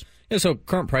 Chase? Yeah, so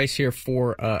current price here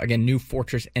for, again, New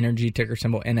Fortress Energy, ticker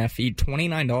symbol NFE,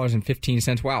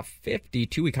 $29.15. Wow,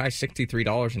 52-week high,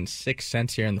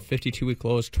 $63.06 here. And the 52-week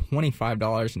low is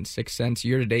 $25.06.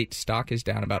 Year-to-date, stock is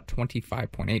down about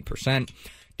 25.8%.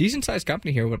 Decent-sized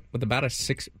company here with about a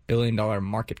 $6 billion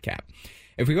market cap.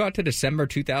 If we go out to December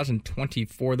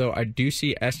 2024, though, I do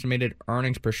see estimated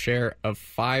earnings per share of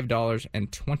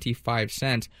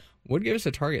 $5.25. Would give us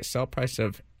a target sell price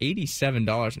of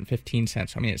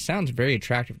 $87.15. I mean, it sounds very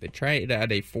attractive. They trade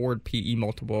at a forward PE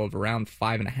multiple of around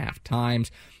 5.5 times.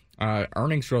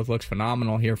 Earnings growth looks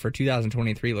phenomenal here. For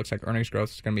 2023, it looks like earnings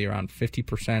growth is going to be around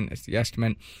 50% is the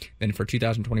estimate. Then for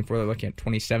 2024, they're looking at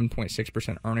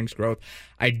 27.6% earnings growth.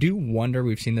 I do wonder,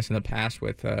 we've seen this in the past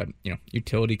with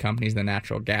utility companies, the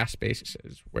natural gas space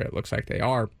is where it looks like they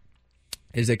are,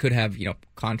 is they could have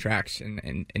contracts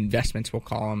and investments, we'll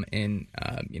call them, in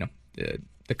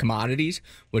the commodities,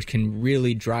 which can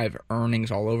really drive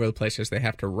earnings all over the place as they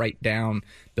have to write down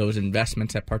those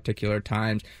investments at particular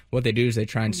times. What they do is they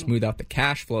try and smooth out the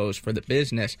cash flows for the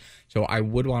business. So I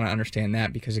would want to understand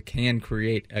that, because it can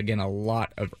create, again, a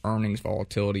lot of earnings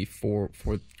volatility for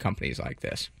companies like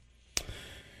this.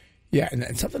 Yeah,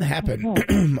 and something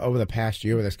happened over the past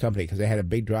year with this company because they had a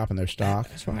big drop in their stock.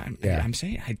 That's why I'm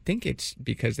saying I think it's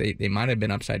because they might have been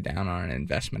upside down on an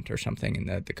investment or something in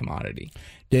the commodity.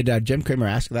 Did Jim Cramer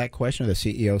ask that question, or the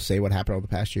CEO say what happened over the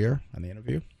past year on the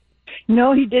interview?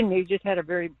 No, he didn't. He just had a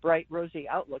very bright, rosy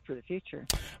outlook for the future.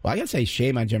 Well, I got to say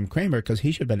shame on Jim Cramer, because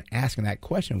he should have been asking that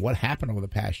question, what happened over the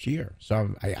past year?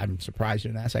 So I'm surprised he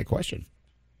didn't ask that question.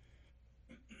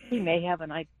 He may have,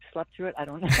 and I slept through it. I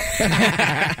don't know.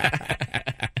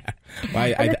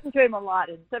 Well, I listen to him a lot,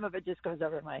 and some of it just goes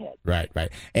over my head. Right.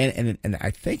 And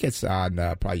I think it's on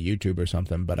probably YouTube or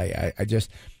something, but I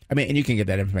mean, and you can get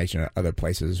that information at other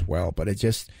places as well, but it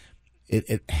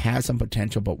has some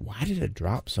potential, but why did it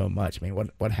drop so much? I mean,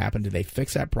 what happened? Did they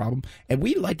fix that problem? And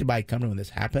we like to buy a company when this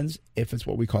happens if it's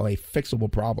what we call a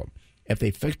fixable problem. If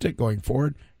they fixed it going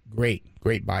forward, great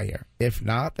buy here. If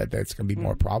not, that's going to be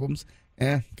more problems.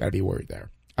 Got to be worried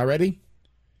there. All righty?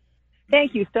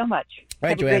 Thank you so much. All right,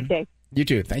 Have a Joanne. great day. You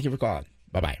too. Thank you for calling.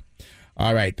 Bye-bye.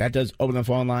 All right, that does open the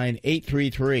phone line,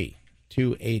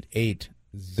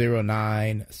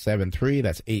 833-288-0973.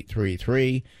 That's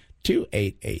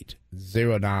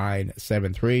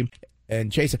 833-288-0973.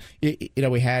 And Chase,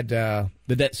 we had the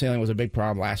debt ceiling was a big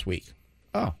problem last week.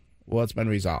 Oh, well, it's been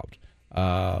resolved.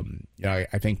 I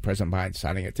think President Biden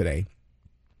signing it today.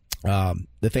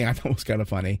 The thing I thought was kind of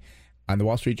funny, on the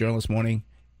Wall Street Journal this morning,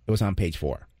 it was on page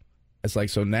 4. It's like,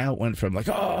 so now it went from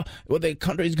the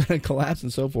country's going to collapse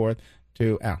and so forth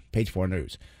to page 4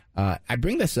 news. I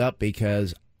bring this up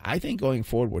because I think going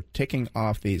forward, we're ticking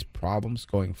off these problems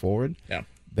going forward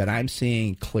that I'm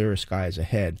seeing clearer skies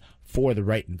ahead for the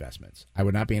right investments. I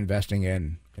would not be investing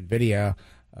in Nvidia,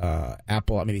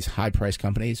 Apple, these high-priced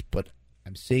companies, but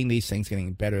I'm seeing these things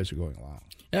getting better as we're going along.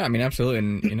 Yeah, absolutely.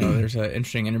 And, there's an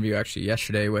interesting interview actually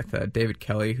yesterday with David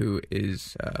Kelly, who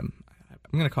is, I'm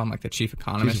going to call him like the chief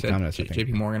economist at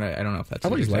JP Morgan. I don't know if that's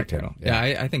his exact title. Yeah,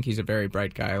 I think he's a very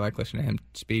bright guy. I like listening to him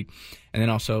speak. And then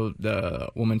also the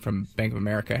woman from Bank of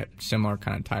America had a similar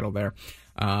kind of title there,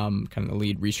 kind of the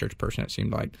lead research person, it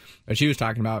seemed like. But she was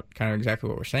talking about kind of exactly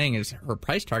what we're saying is her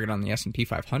price target on the S&P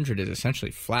 500 is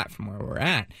essentially flat from where we're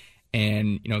at.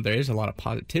 And, there is a lot of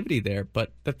positivity there,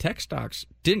 but the tech stocks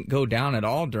didn't go down at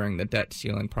all during the debt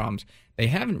ceiling problems. They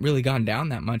haven't really gone down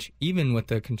that much, even with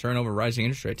the concern over rising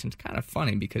interest rates. And it's kind of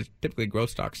funny because typically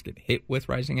growth stocks get hit with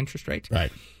rising interest rates.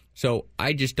 Right. So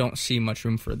I just don't see much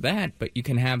room for that. But you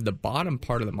can have the bottom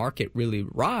part of the market really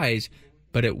rise,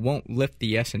 but it won't lift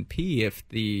the S&P if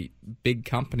the big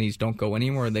companies don't go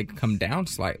anywhere. They come down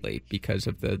slightly because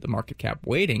of the market cap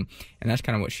weighting. And that's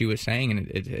kind of what she was saying. And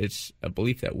it's a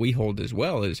belief that we hold as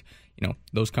well is,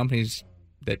 those companies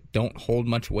that don't hold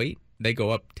much weight, they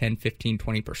go up 10, 15,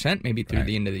 20% maybe through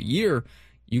the end of the year.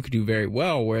 You could do very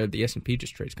well where the S&P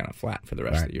just trades kind of flat for the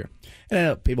rest of the year. And I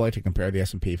know people like to compare the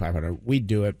S&P 500. We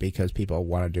do it because people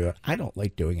want to do it. I don't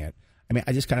like doing it.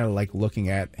 I just kind of like looking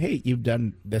at, hey, you've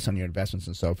done this on your investments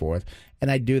and so forth. And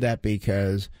I do that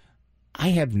because I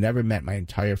have never met my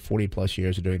entire 40-plus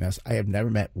years of doing this. I have never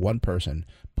met one person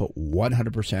put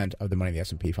 100% of the money in the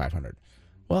S&P 500.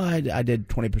 Well, I did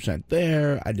 20%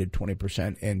 there. I did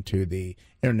 20% into the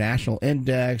international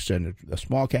index and the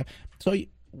small cap. So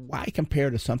why compare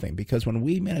to something? Because when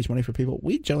we manage money for people,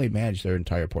 we generally manage their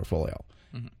entire portfolio.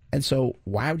 Mm-hmm. And so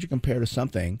why would you compare to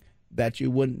something that you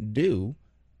wouldn't do?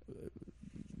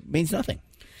 Means nothing.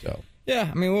 So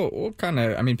yeah, we'll kind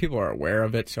of, people are aware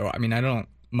of it. So, I don't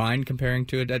mind comparing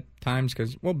to it at times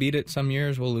because we'll beat it some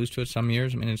years, we'll lose to it some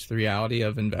years. It's the reality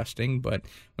of investing. But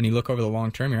when you look over the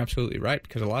long term, you're absolutely right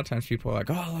because a lot of times people are like,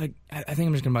 I think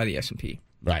I'm just going to buy the S&P.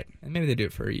 Right. And maybe they do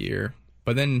it for a year.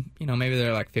 But then, maybe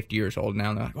they're like 50 years old now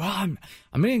and they're like, well,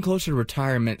 I'm getting closer to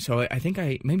retirement, so I think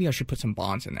maybe I should put some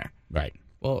bonds in there. Right.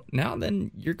 Well, now then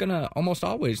you're going to almost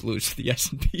always lose to the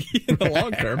S&P in the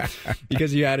long term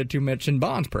because you added too much in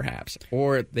bonds perhaps.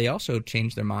 Or they also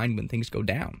change their mind when things go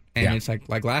down. And it's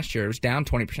like last year, it was down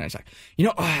 20%. It's like,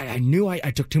 I knew I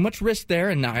took too much risk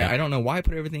there, and I don't know why I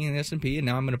put everything in the S&P, and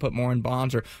now I'm going to put more in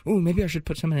bonds. Or, maybe I should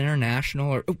put some in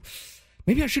international. Or,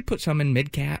 maybe I should put some in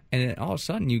mid-cap. And then all of a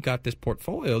sudden, you got this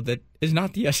portfolio that is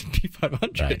not the S&P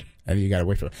 500. Right. And you got to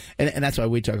wait for it. And that's why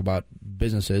we talk about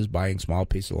businesses buying small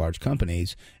pieces of large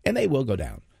companies, and they will go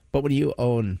down. But when you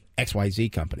own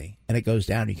XYZ company and it goes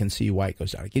down, you can see why it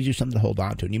goes down. It gives you something to hold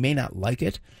on to. And you may not like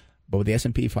it, but with the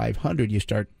S&P 500, you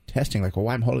start testing like,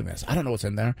 why I'm holding this? I don't know what's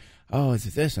in there. Oh, it's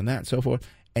this and that and so forth.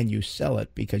 And you sell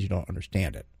it because you don't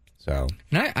understand it. So,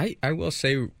 and I will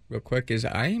say real quick is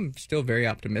I am still very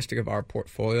optimistic of our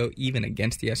portfolio even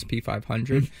against the S&P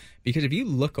 500 because if you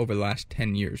look over the last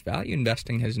 10 years, value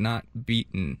investing has not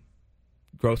beaten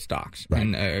growth stocks. Right.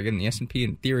 And again, the S&P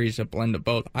in theory is a blend of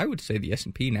both. I would say the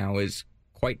S&P now is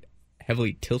quite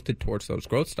heavily tilted towards those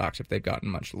growth stocks if they've gotten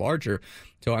much larger.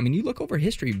 So, you look over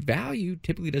history, value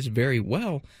typically does very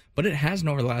well, but it hasn't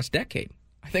over the last decade.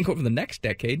 I think over the next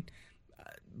decade,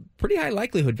 pretty high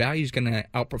likelihood value is going to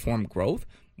outperform growth,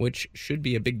 which should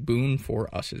be a big boon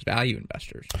for us as value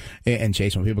investors. And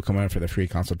Chase, when people come in for the free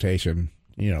consultation,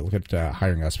 look at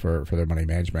hiring us for their money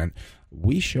management,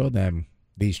 we show them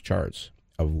these charts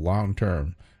of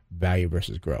long-term value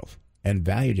versus growth, and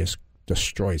value just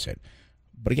destroys it.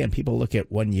 But again, people look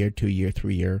at 1 year, 2 year,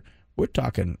 3 year. We're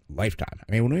talking lifetime.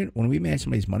 When we manage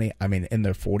somebody's money, in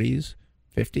their 40s,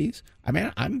 50s.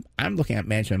 I'm looking at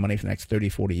management money for the next 30,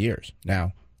 40 years.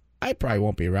 Now, I probably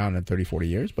won't be around in 30, 40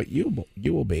 years, but you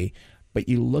will be. But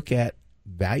you look at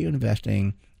value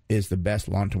investing is the best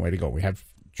long-term way to go. We have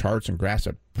charts and graphs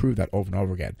that prove that over and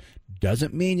over again.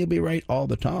 Doesn't mean you'll be right all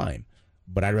the time,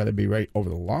 but I'd rather be right over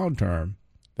the long term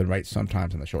than right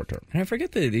sometimes in the short term. And I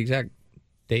forget the exact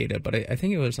data, but I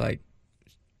think it was like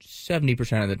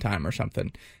 70% of the time or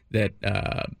something that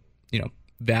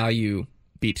value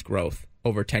beats growth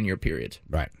over 10-year periods.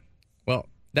 Right. Well,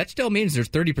 that still means there's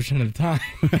 30% of the time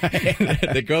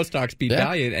the growth stocks beat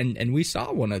value, and we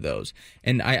saw one of those.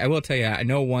 And I will tell you, I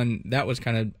know one that was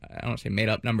kind of, I don't want to say made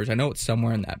up numbers. I know it's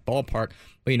somewhere in that ballpark,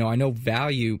 but I know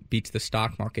value beats the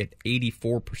stock market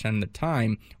 84% of the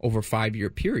time over 5-year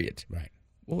periods. Right.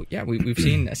 Well, yeah, we've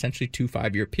seen essentially 2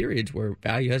 5-year periods where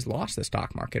value has lost the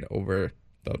stock market over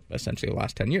essentially the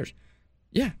last 10 years.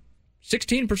 Yeah,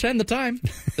 16% of the time,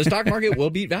 the stock market will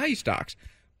beat value stocks.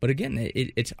 But again,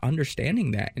 it's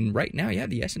understanding that. And right now, yeah,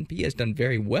 the S&P has done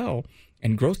very well,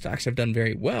 and growth stocks have done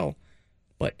very well,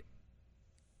 but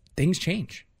things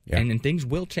change. Yeah. And things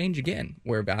will change again,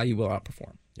 where value will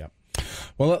outperform. Yep.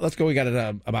 Well, let's go. We got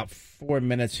about 4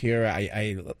 minutes here.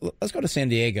 Let's go to San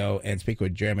Diego and speak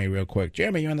with Jeremy real quick.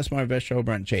 Jeremy, you're on the Smart Invest Show.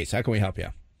 Brent and Chase, how can we help you?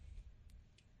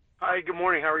 Hi, good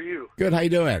morning. How are you? Good. How you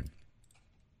doing?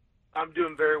 I'm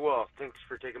doing very well. Thanks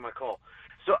for taking my call.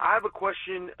 So I have a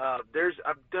question. I've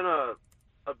done a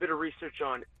bit of research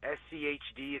on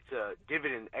SCHD. It's a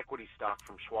dividend equity stock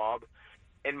from Schwab.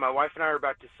 And my wife and I are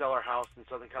about to sell our house in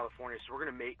Southern California, so we're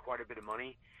going to make quite a bit of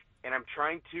money. And I'm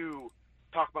trying to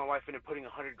talk my wife into putting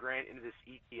 $100,000 into this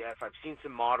ETF. I've seen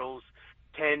some models,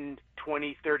 10,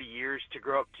 20, 30 years to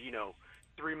grow up to,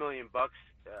 $3 million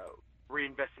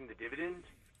reinvesting the dividends.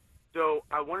 So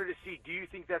I wanted to see, do you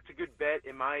think that's a good bet?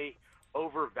 Am I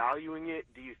overvaluing it?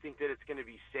 Do you think that it's going to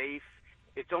be safe?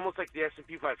 It's almost like the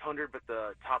S&P 500, but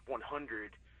the top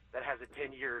 100 that has a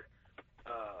 10-year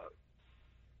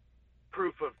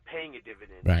proof of paying a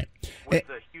dividend, right? With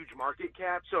a huge market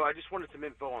cap. So I just wanted some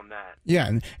info on that. Yeah,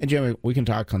 and Jeremy, we can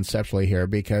talk conceptually here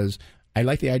because I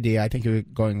like the idea. I think you're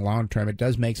going long term. It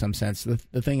does make some sense.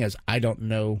 The thing is, I don't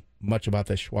know much about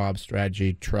the Schwab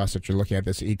strategy trust that you're looking at,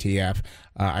 this ETF.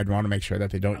 I'd want to make sure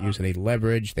that they don't use any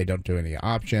leverage. They don't do any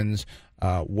options.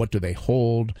 What do they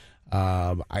hold?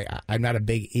 I'm not a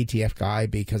big ETF guy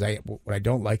because what I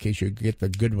don't like is you get the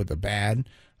good with the bad.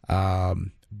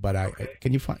 But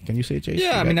can you see it, Jason?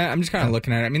 Yeah, I'm just kind of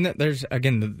looking at it. I mean, there's,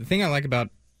 again, the thing I like about,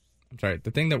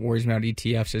 the thing that worries me about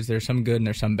ETFs is there's some good and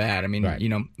there's some bad. I mean, right.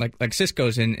 Like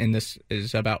Cisco's in this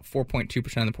is about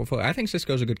 4.2% of the portfolio. I think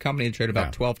Cisco's a good company. They trade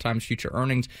about 12 times future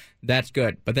earnings. That's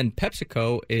good. But then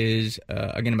PepsiCo is,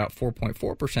 again, about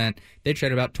 4.4%. They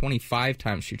trade about 25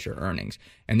 times future earnings.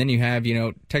 And then you have,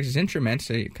 Texas Instruments,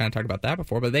 you kind of talked about that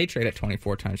before, but they trade at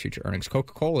 24 times future earnings.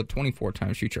 Coca-Cola, 24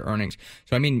 times future earnings.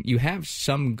 So, I mean, you have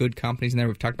some good companies in there.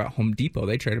 We've talked about Home Depot.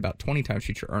 They trade about 20 times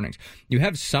future earnings. You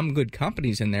have some good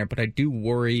companies in there, but I do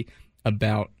worry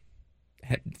about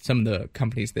some of the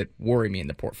companies that worry me in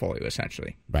the portfolio,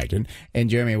 essentially. Right. And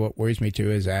Jeremy, what worries me,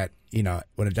 too, is that,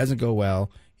 when it doesn't go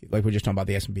well, like we're just talking about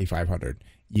the S&P 500,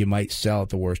 you might sell at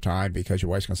the worst time because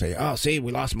your wife's going to say, oh, see,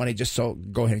 we lost money, just so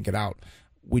go ahead and get out.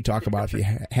 We talk about if you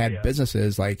had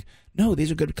businesses like, no,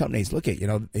 these are good companies. Look at,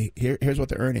 here's what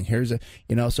they're earning. So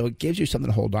it gives you something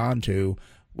to hold on to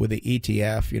with the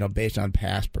ETF, based on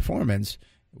past performance,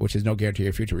 which is no guarantee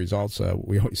of future results,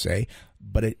 we always say.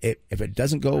 But if it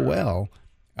doesn't go well,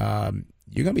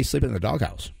 you're going to be sleeping in the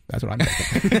doghouse. That's what I'm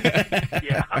thinking.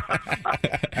 Yeah,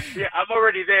 I'm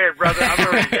already there, brother. I'm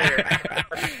already there.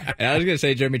 And I was going to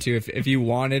say, Jeremy, too, if you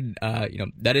wanted,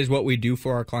 that is what we do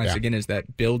for our clients, again, is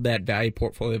that build that value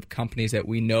portfolio of companies that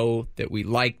we know, that we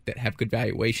like, that have good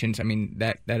valuations. I mean,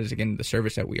 that is, again, the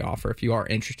service that we offer. If you are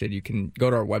interested, you can go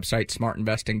to our website,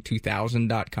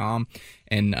 smartinvesting2000.com,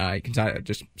 and you can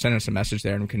just send us a message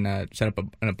there, and we can set up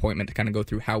an appointment to kind of go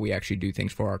through how we actually do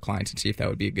things for our clients and see if that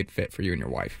would be a good fit for you and your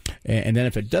wife. And then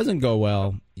if it doesn't go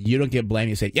well, you don't get blamed.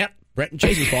 You say, yep, Brent and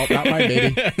Chase's fault, not mine,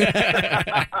 baby.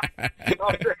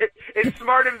 It's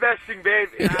smart investing, babe.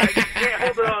 I can't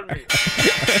hold it on me.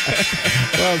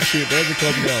 Well, shoot, there's a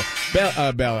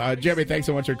close bell. Jeremy, thanks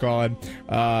so much for calling.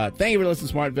 Thank you for listening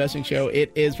to Smart Investing Show.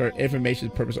 It is for information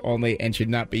purpose only and should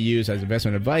not be used as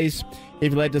investment advice.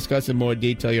 If you'd like to discuss in more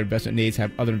detail your investment needs,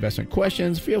 have other investment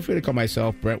questions, feel free to call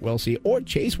myself, Brent Wilsey, or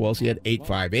Chase Wilsey at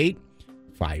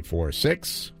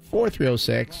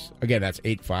 858-546-4306. Again, that's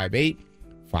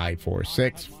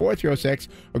 858-546-4306,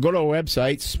 or go to our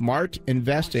website,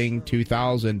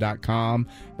 smartinvesting2000.com.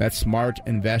 That's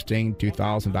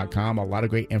smartinvesting2000.com. A lot of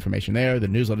great information there. The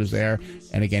newsletter's there.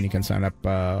 And again, you can sign up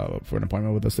for an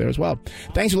appointment with us there as well.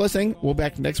 Thanks for listening. We'll be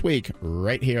back next week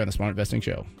right here on the Smart Investing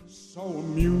Show. So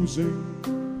amusing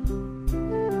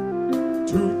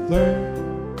to think that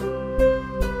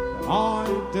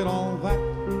I did all that